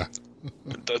 Yeah.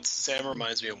 Sam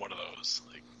reminds me of one of those.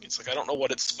 Like, it's like, I don't know what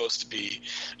it's supposed to be.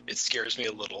 It scares me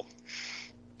a little,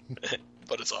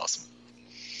 but it's awesome.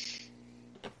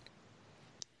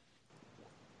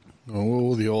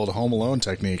 Oh, the old Home Alone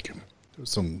technique. There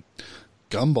was some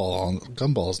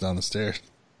gumballs down the stairs.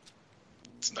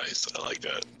 It's nice. I like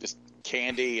that. Just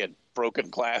candy and broken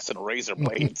glass and razor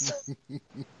blades.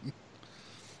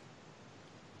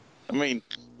 I mean,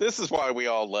 this is why we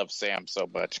all love Sam so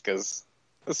much, because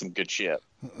that's some good shit.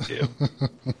 Yeah.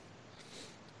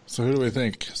 So who do we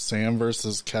think? Sam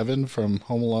versus Kevin from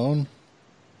Home Alone?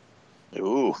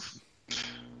 Ooh.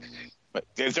 But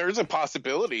there's a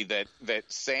possibility that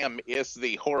Sam is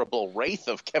the horrible wraith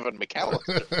of Kevin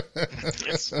McAllister.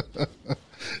 Yes.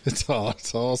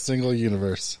 It's all single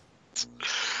universe.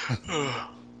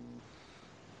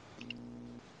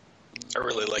 I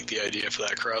really like the idea for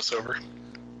that crossover.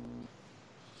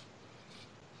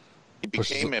 He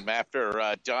became him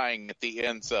after dying at the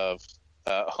ends of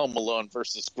Home Alone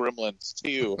versus Gremlins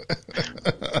 2.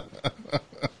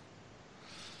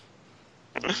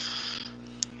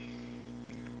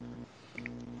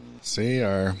 See,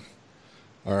 our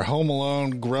Home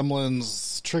Alone,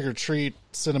 Gremlins, Trick or Treat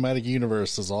cinematic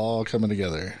universe is all coming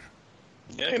together.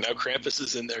 Yeah, now Krampus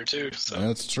is in there too. So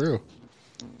That's true.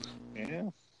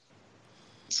 Yeah.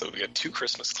 So we got 2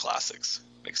 Christmas classics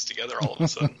mixed together all of a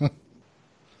sudden.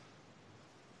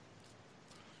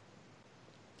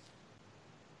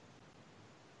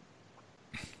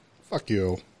 Fuck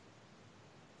you.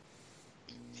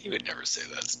 He would never say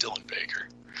that. It's Dylan Baker.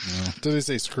 No. Did he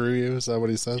say screw you? Is that what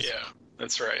he says? Yeah,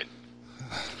 that's right.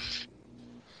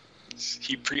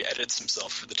 He pre-edits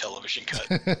himself for the television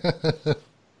cut.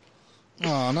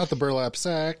 Oh, not the burlap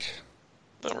sack.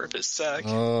 Don't rip his sack.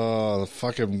 Oh, the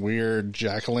fucking weird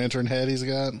jack-o'-lantern head he's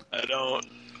got. I don't.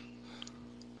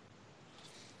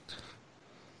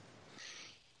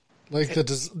 Like,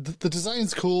 the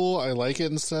design's cool. I like it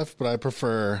and stuff, but I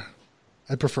prefer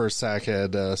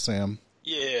Sackhead Sam.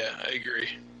 Yeah, I agree.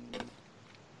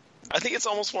 I think it's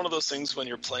almost one of those things when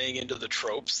you're playing into the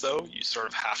tropes, though. You sort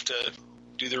of have to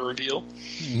do the reveal.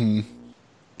 Mm-hmm.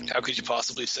 How could you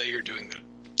possibly say you're doing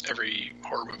every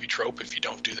horror movie trope if you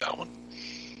don't do that one?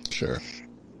 Sure.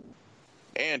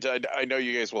 And I know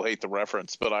you guys will hate the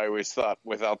reference, but I always thought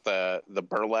without the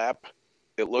burlap,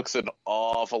 it looks an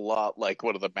awful lot like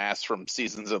one of the masks from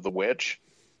Seasons of the Witch.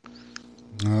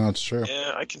 Oh, that's true.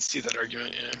 Yeah, I can see that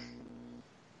argument, yeah.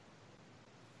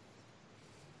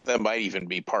 That might even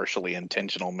be partially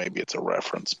intentional. Maybe it's a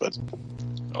reference, but...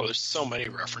 Oh, there's so many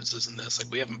references in this.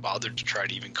 Like, we haven't bothered to try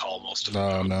to even call most of them Oh,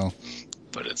 out. no.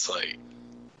 But it's like...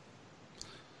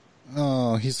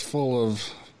 Oh, he's full of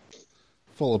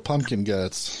pumpkin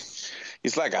guts.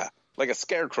 He's like a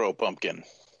scarecrow pumpkin.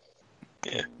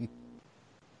 Yeah.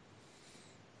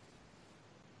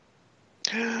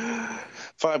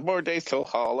 5 more days till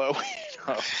Halloween.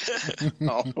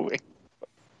 Halloween.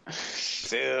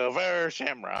 Silver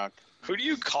Shamrock. Who do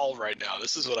you call right now?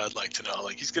 This is what I'd like to know.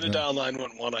 Like, he's going to dial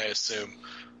 911, I assume.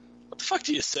 What the fuck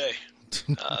do you say?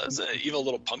 Is an evil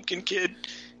little pumpkin kid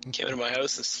came into my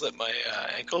house and slipped my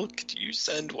ankle. Could you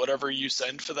send whatever you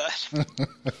send for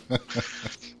that?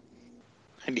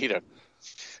 I need a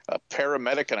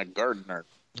paramedic and a gardener.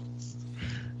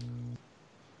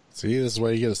 See, this is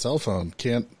why you get a cell phone.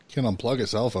 Can't unplug a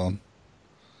cell phone.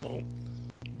 Oh.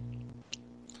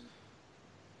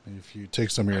 If you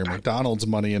take some of your McDonald's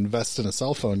money, invest in a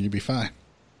cell phone, you'd be fine.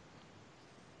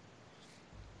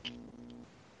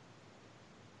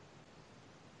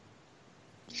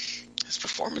 His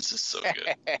performance is so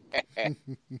good. Candy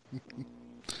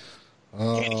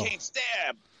cane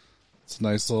stab. It's a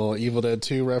nice little Evil Dead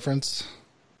 2 reference.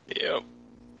 Yep.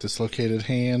 Dislocated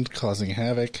hand causing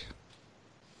havoc.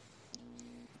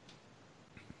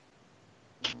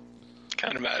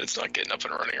 Kind of mad it's not getting up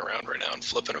and running around right now and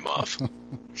flipping him off.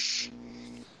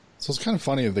 So it's kind of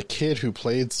funny. The kid who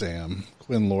played Sam,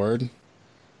 Quinn Lord,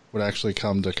 would actually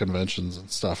come to conventions and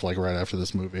stuff like right after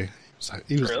this movie.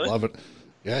 He was Really? loving.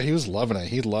 Yeah, he was loving it.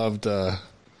 He loved.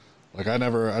 Like I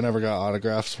never got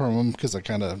autographs from him because I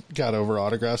kind of got over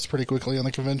autographs pretty quickly on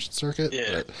the convention circuit.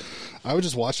 Yeah. But I would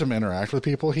just watch him interact with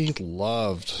people. He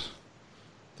loved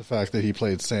the fact that he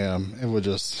played Sam and would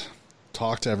just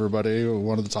talk to everybody who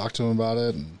wanted to talk to him about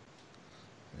it. And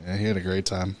yeah, he had a great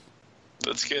time.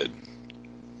 That's good.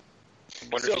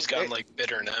 Wonder if he's gotten like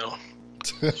bitter now.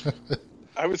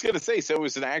 I was going to say, so it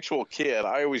was an actual kid.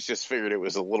 I always just figured it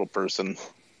was a little person.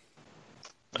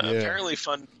 Yeah. Apparently,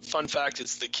 fun fact,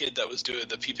 it's the kid that was doing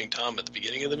the peeping Tom at the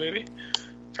beginning of the movie.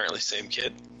 Apparently, same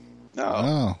kid. No.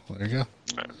 Oh, there you go.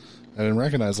 I didn't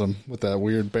recognize him with that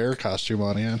weird bear costume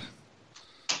on him.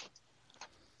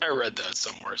 I read that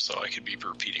somewhere, so I could be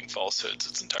repeating falsehoods.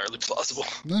 It's entirely plausible.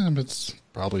 It's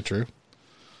probably true.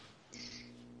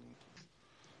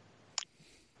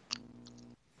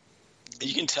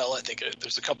 You can tell, I think,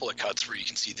 there's a couple of cuts where you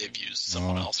can see they've used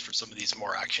someone else for some of these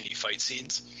more action-y fight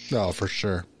scenes. Oh, for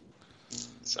sure.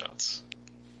 So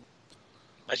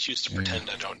I choose to pretend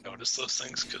I don't notice those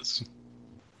things because...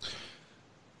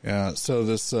 Yeah, so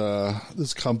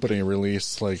this company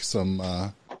released like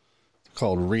some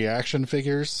called reaction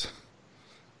figures.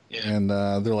 Yeah. And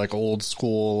they're like old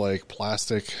school like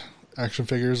plastic action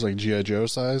figures, like G.I. Joe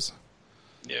size.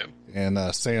 Yeah. And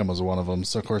Sam was one of them,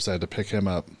 so of course I had to pick him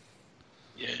up.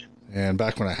 Yeah. And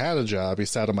back when I had a job, he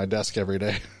sat on my desk every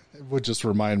day. It would just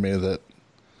remind me that,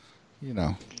 you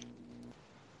know,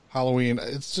 Halloween,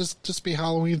 it's just be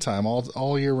Halloween time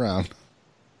all year round.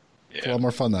 Yeah. It's a lot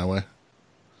more fun that way.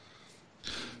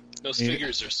 Those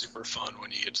figures are super fun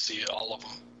when you get to see all of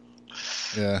them.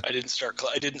 Yeah. I didn't start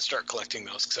collecting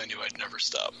those because I knew I'd never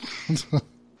stop.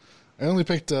 I only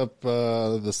picked up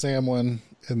the Sam one,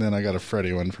 and then I got a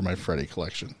Freddy one for my Freddy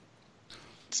collection.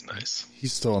 It's nice.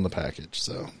 He's still in the package,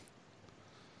 so.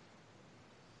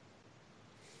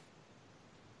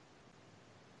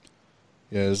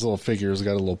 Yeah, his little figure's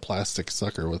got a little plastic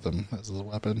sucker with him as a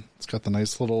weapon. It's got the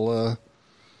nice little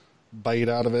bite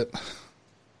out of it.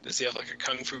 Does he have like a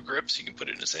kung fu grip so you can put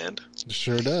it in his hand? It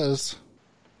sure does.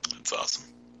 That's awesome.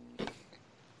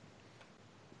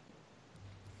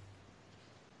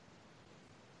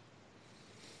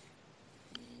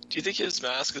 Do you think his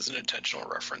mask is an intentional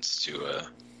reference to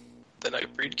the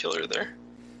Nightbreed killer there?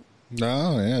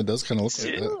 No, yeah, it does kind of look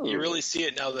like that. You really see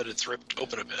it now that it's ripped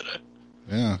open a bit.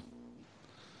 Yeah.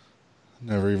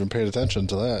 Never even paid attention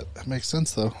to that. That makes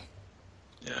sense, though.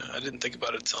 Yeah, I didn't think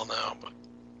about it till now. But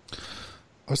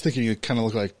I was thinking it kind of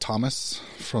looked like Thomas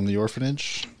from the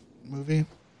Orphanage movie.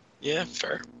 yeah,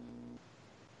 fair.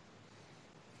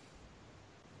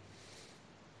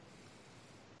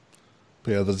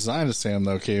 But yeah, the design of Sam,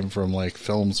 though, came from, like,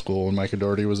 film school. When Micah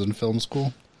Doherty was in film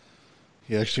school,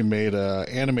 he actually made an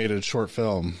animated short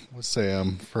film with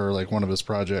Sam for, like, one of his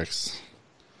projects.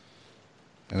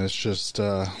 And it's just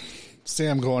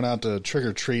Sam going out to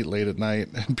trick-or-treat late at night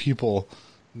and people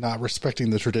not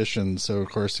respecting the tradition. So, of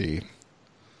course, he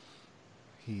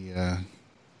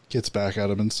gets back at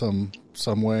him in some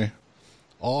way.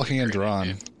 All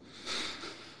hand-drawn.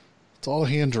 It's all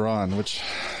hand-drawn, which...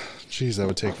 Jeez, that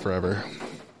would take forever.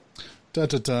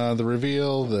 Da-da-da, the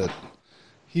reveal that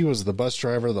he was the bus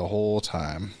driver the whole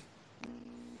time.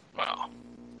 Wow.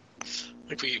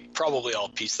 Like we probably all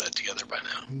pieced that together by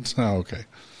now. Oh, okay.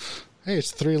 Hey,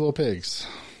 it's 3 Little Pigs.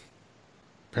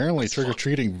 Apparently That's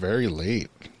trick-or-treating very late.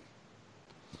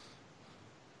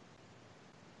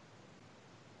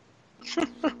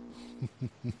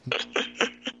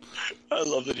 I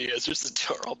love that he has just the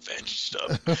door all bandaged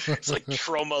up. It's like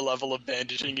trauma level of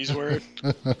bandaging he's wearing.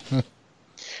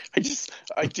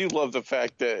 I do love the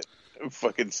fact that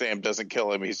fucking Sam doesn't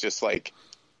kill him. He's just like,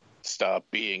 stop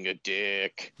being a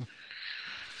dick.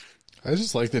 I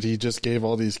just like that he just gave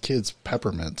all these kids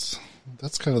peppermints.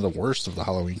 That's kind of the worst of the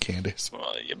Halloween candies.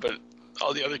 Well, yeah, but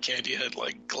all the other candy had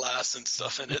like glass and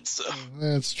stuff in it, so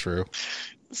That's true.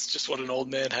 it's just what an old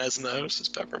man has in the house is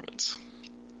peppermints.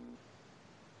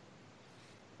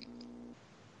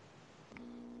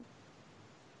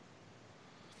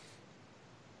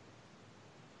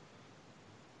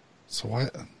 So why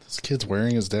this kid's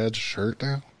wearing his dad's shirt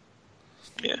now?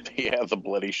 Yeah, Yeah, the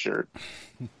bloody shirt.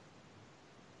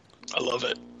 I love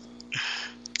it.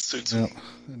 Suits him. Yep.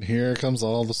 And here comes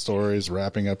all the stories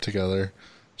wrapping up together.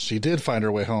 She did find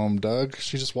her way home, Doug.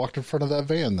 She just walked in front of that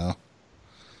van, though.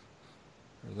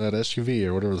 Or that SUV,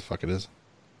 or whatever the fuck it is.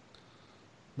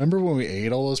 Remember when we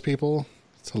ate all those people?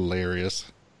 It's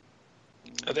hilarious.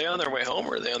 Are they on their way home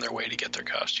or are they on their way to get their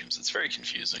costumes? It's very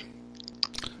confusing.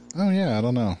 Oh, yeah, I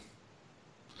don't know.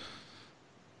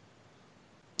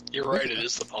 You're right, it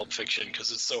is the Pulp Fiction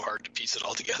because it's so hard to piece it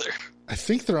all together. I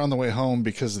think they're on the way home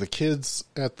because the kids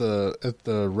at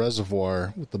the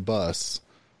reservoir with the bus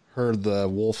heard the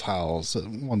wolf howls at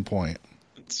one point.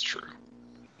 It's true.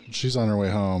 She's on her way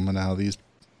home, and now these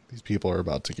people are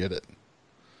about to get it.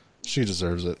 She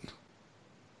deserves it.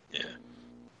 Yeah.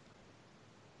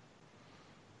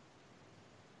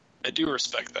 I do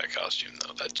respect that costume,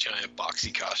 though. That giant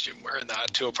boxy costume. Wearing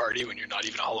that to a party when you're not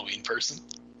even a Halloween person.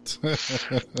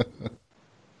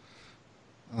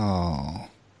 Oh,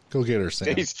 go get her,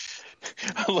 Sam.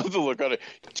 I love the look on it.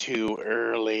 Too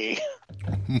early.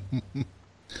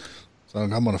 So I'm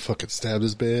gonna fucking stab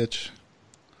this bitch.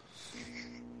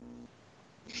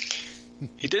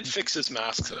 He did fix his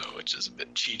mask, though, which is a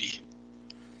bit cheaty.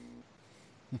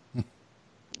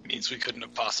 Means we couldn't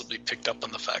have possibly picked up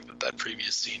on the fact that that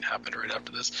previous scene happened right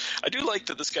after this. I do like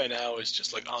that this guy now is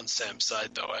just like on Sam's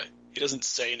side, though. He doesn't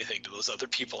say anything to those other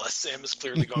people as Sam is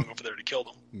clearly going over there to kill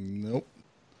them. Nope.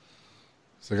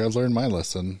 So I gotta learn my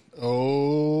lesson.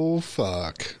 Oh,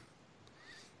 fuck.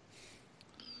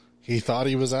 He thought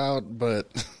he was out,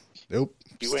 but nope.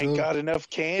 You ain't got enough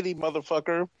candy,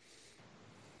 motherfucker.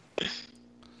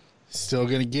 Still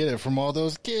gonna get it from all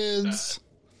those kids.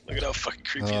 Look at how fucking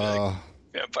creepy that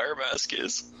vampire mask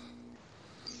is.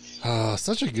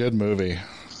 Such a good movie.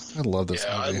 I love this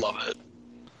movie. Yeah, I love it.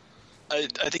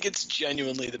 I think it's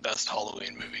genuinely the best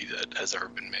Halloween movie that has ever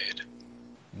been made.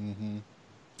 Mm-hmm.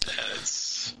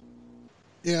 It's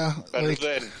Yeah, Better like,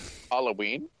 than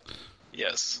Halloween.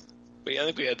 yes. But yeah, I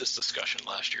think we had this discussion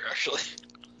last year. Actually,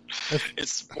 if-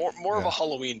 it's more of Yeah. a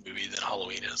Halloween movie than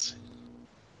Halloween is.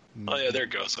 Oh yeah, there it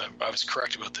goes. I was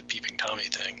correct about the Peeping Tommy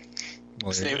thing. well,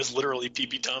 His name is literally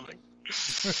Pee-Pee Tommy.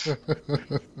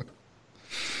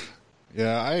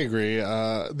 yeah, I agree.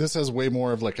 This has way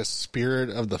more of like a spirit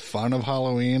of the fun of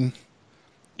Halloween.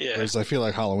 Yeah, Whereas I feel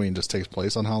like Halloween just takes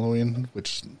place on Halloween,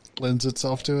 which lends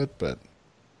itself to it. But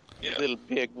yeah. Little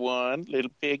Pig 1,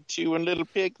 Little Pig 2, and Little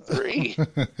Pig 3.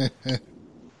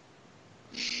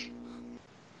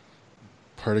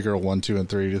 Party Girl 1, 2, and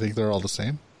 3, do you think they're all the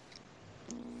same?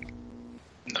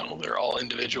 No, they're all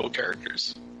individual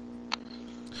characters.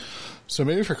 So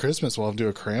maybe for Christmas we'll have to do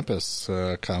a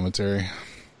Krampus commentary.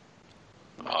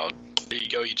 Oh, there you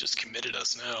go. You just committed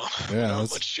us now. Yeah, Not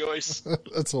that's- much choice.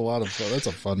 That's a lot of fun. That's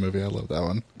a fun movie. I love that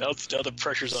one. Now the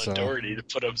pressure's on So- Doherty to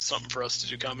put up something for us to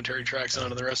do commentary tracks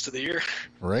on in the rest of the year.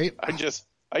 Right? I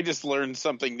just learned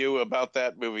something new about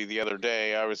that movie the other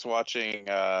day. I was watching.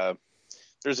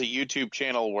 There's a YouTube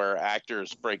channel where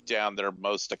actors break down their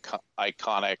most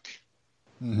iconic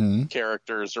Mm-hmm.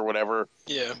 characters or whatever,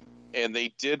 Yeah. and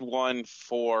they did one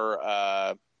for.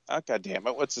 Oh God damn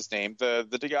it! What's his name? The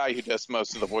guy who does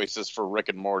most of the voices for Rick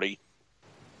and Morty.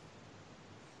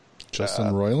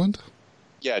 Justin Roiland?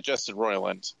 Yeah, Justin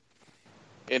Roiland.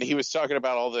 And he was talking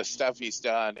about all this stuff he's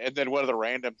done, and then one of the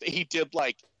random he did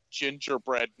like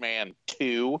Gingerbread Man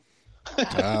 2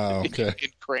 Ah, okay. in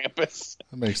Krampus.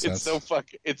 That makes sense.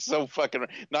 It's so fucking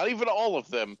not even all of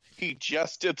them. He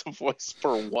just did the voice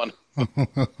for one. I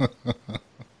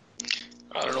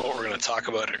don't know what we're going to talk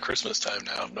about at Christmas time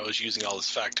now. Noah's using all his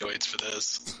factoids for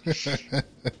this.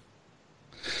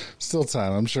 Still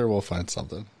time. I'm sure we'll find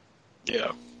something.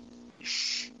 Yeah.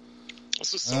 This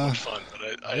was so much fun,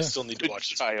 but I still need to watch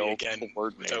this movie Child again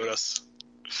coordinator. without us.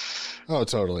 Oh,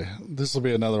 totally. This will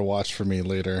be another watch for me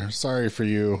later. Sorry for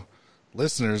you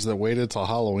listeners that waited till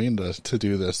Halloween to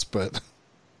do this, but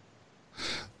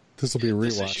this will be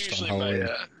This is rewatched on usually Halloween.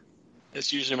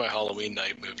 it's usually my Halloween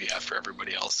night movie after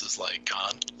everybody else is like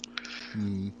gone.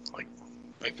 Like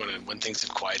when things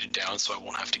have quieted down, so I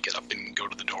won't have to get up and go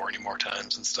to the door any more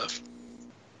times and stuff.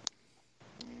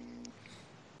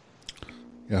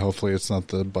 Yeah, hopefully it's not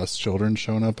the bus children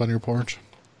showing up on your porch.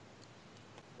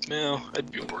 No,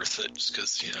 it'd be worth it just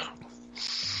because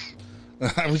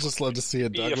I would just love to see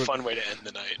it. be a fun way to end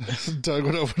the night. Doug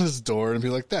would open his door and be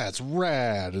like, "That's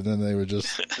rad," and then they would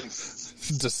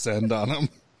just descend on him.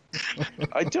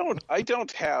 I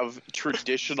don't have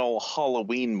traditional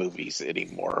Halloween movies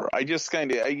anymore. I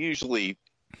usually,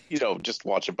 just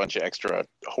watch a bunch of extra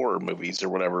horror movies or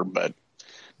whatever, but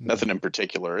nothing in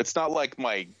particular. It's not like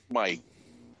my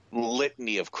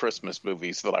litany of Christmas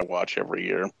movies that I watch every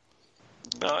year.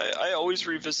 No, I always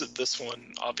revisit this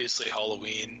one. Obviously,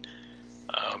 Halloween.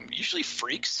 Usually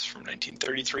Freaks from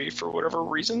 1933 for whatever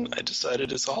reason. I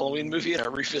decided it's a Halloween movie, and I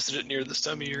revisit it near this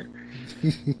time of year.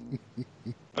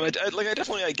 I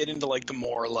definitely get into like the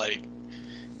more like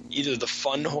either the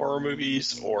fun horror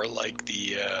movies or like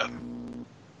the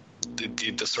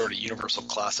sort of universal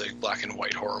classic black and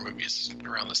white horror movies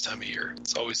around this time of year.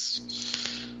 It's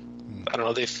always, I don't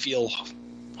know, they feel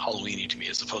Halloween-y to me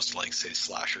as opposed to like say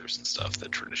slashers and stuff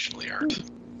that traditionally aren't.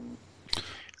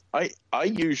 I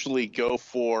usually go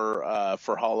for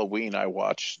Halloween. I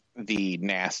watch the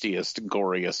nastiest,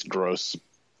 goriest,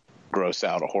 gross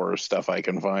out horror stuff I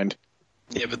can find.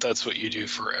 Yeah, but that's what you do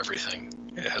for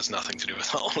everything. It has nothing to do with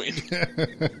Halloween.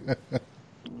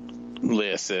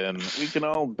 Listen, we can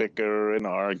all bicker and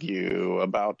argue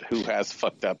about who has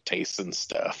fucked up tastes and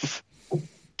stuff.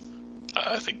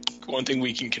 I think one thing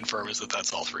we can confirm is that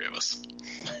that's all three of us.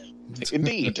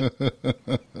 Indeed.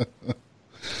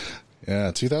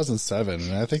 Yeah, 2007.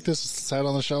 And I think this sat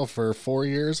on the shelf for 4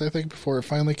 years, I think, before it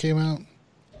finally came out.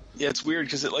 Yeah, it's weird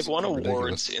because it won ridiculous.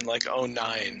 awards in like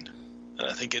 2009, and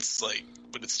I think it's like,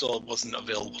 but it still wasn't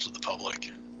available to the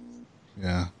public.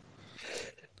 Yeah.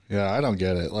 Yeah, I don't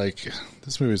get it. Like,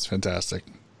 this movie's fantastic.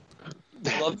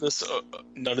 I love this.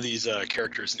 None of these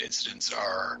characters and incidents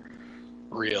are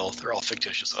real. They're all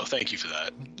fictitious. Oh, thank you for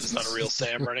that. There's not a real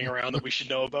Sam running around that we should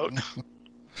know about.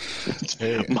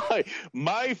 Hey,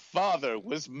 My father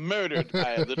was murdered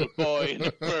by a little boy in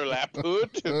a burlap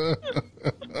hood.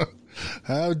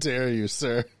 how dare you,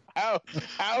 sir? How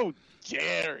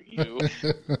dare you?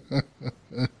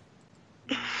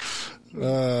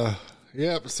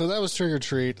 Yep, so that was Trick or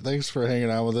Treat. Thanks for hanging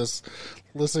out with us,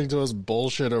 listening to us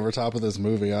bullshit over top of this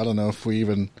movie. I don't know if we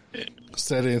even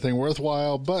said anything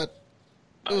worthwhile, but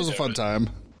it was a fun time.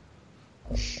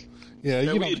 Yeah,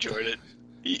 Yeah, we enjoyed it.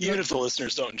 Even if the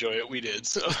listeners don't enjoy it, we did.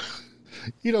 So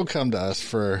You don't come to us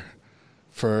for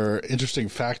interesting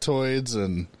factoids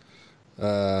and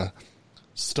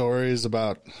stories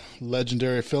about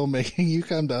legendary filmmaking. You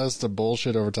come to us to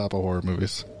bullshit over top of horror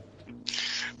movies.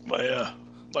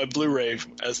 My Blu-ray,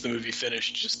 as the movie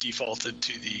finished, just defaulted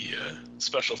to the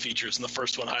special features, and the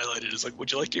first one highlighted is like, "Would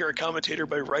you like to hear a commentator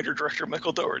by writer-director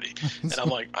Michael Dougherty?" And I'm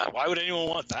like, why would anyone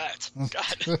want that?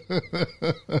 God.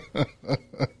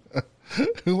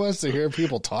 Who wants to hear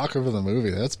people talk over the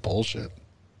movie? That's bullshit.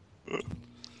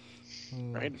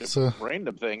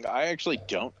 Random thing. I actually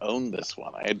don't own this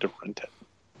one. I had to rent it.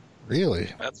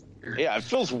 Really? That's weird. Yeah, it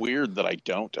feels weird that I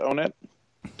don't own it.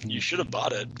 You should have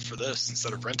bought it for this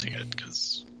instead of renting it,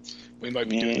 because we might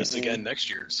be doing this again next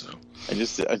year. So I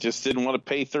just didn't want to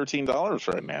pay $13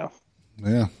 right now.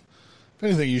 Yeah. If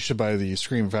anything, you should buy the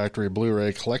Scream Factory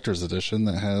Blu-ray Collector's Edition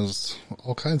that has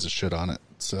all kinds of shit on it.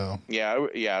 So yeah,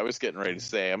 I was getting ready to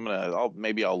say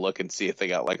maybe I'll look and see if they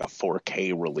got like a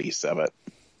 4K release of it.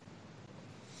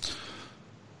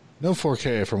 No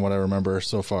 4K from what I remember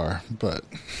so far, but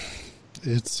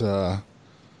it's a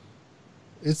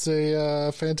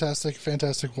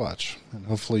fantastic watch, and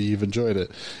hopefully you've enjoyed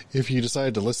it. If you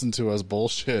decide to listen to us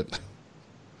bullshit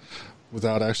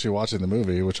without actually watching the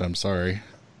movie, which I'm sorry,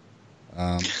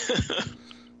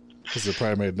 because it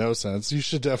probably made no sense, you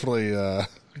should definitely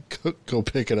go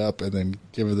pick it up and then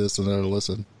give this another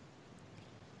listen.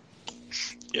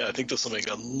 yeah, I think this will make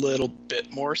a little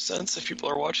bit more sense if people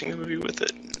are watching the movie with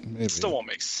it. Maybe. It still won't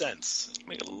make sense. It'll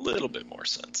make a little bit more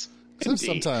sense.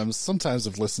 Sometimes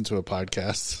I've listened to a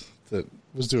podcast that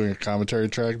was doing a commentary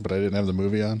track, but I didn't have the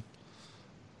movie on.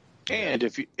 And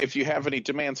if you have any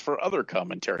demands for other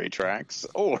commentary tracks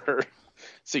or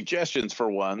suggestions for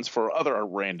ones for other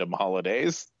random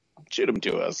holidays, shoot them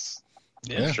to us.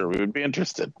 Yeah. I'm sure we would be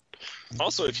interested.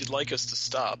 Also, if you'd like us to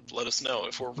stop, let us know.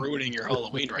 If we're ruining your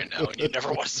Halloween right now and you never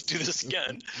want us to do this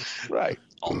again, right?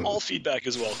 All feedback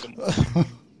is welcome.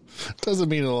 Doesn't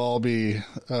mean it'll all be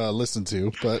listened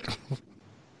to, but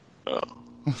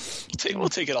we'll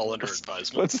take it all under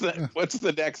advisement. What's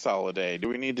the next holiday? Do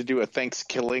we need to do a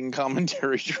Thanksgiving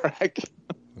commentary track?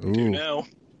 Do now.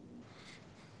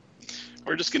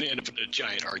 We're just going to end up in a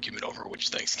giant argument over which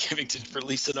Thanksgiving to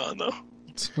release it on, though.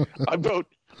 I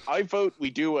vote we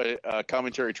do a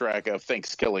commentary track of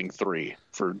Thanksgiving 3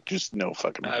 for just no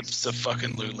fucking reason.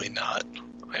 Abso-fucking-lutely not.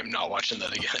 I am not watching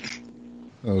that again.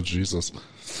 Oh, Jesus.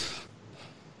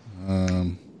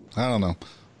 I don't know.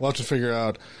 We'll have to figure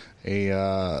out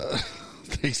a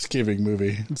Thanksgiving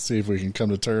movie and see if we can come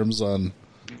to terms on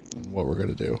what we're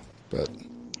going to do. But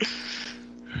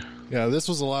yeah, this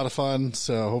was a lot of fun,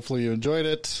 so hopefully you enjoyed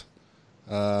it.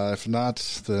 If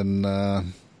not, then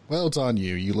well, it's on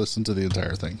you. You listened to the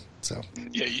entire thing. So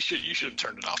yeah, you should have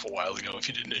turned it off a while ago if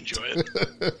you didn't enjoy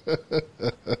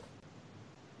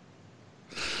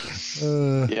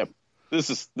it. Yep.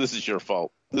 This is your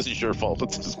fault. This is your fault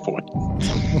at this point.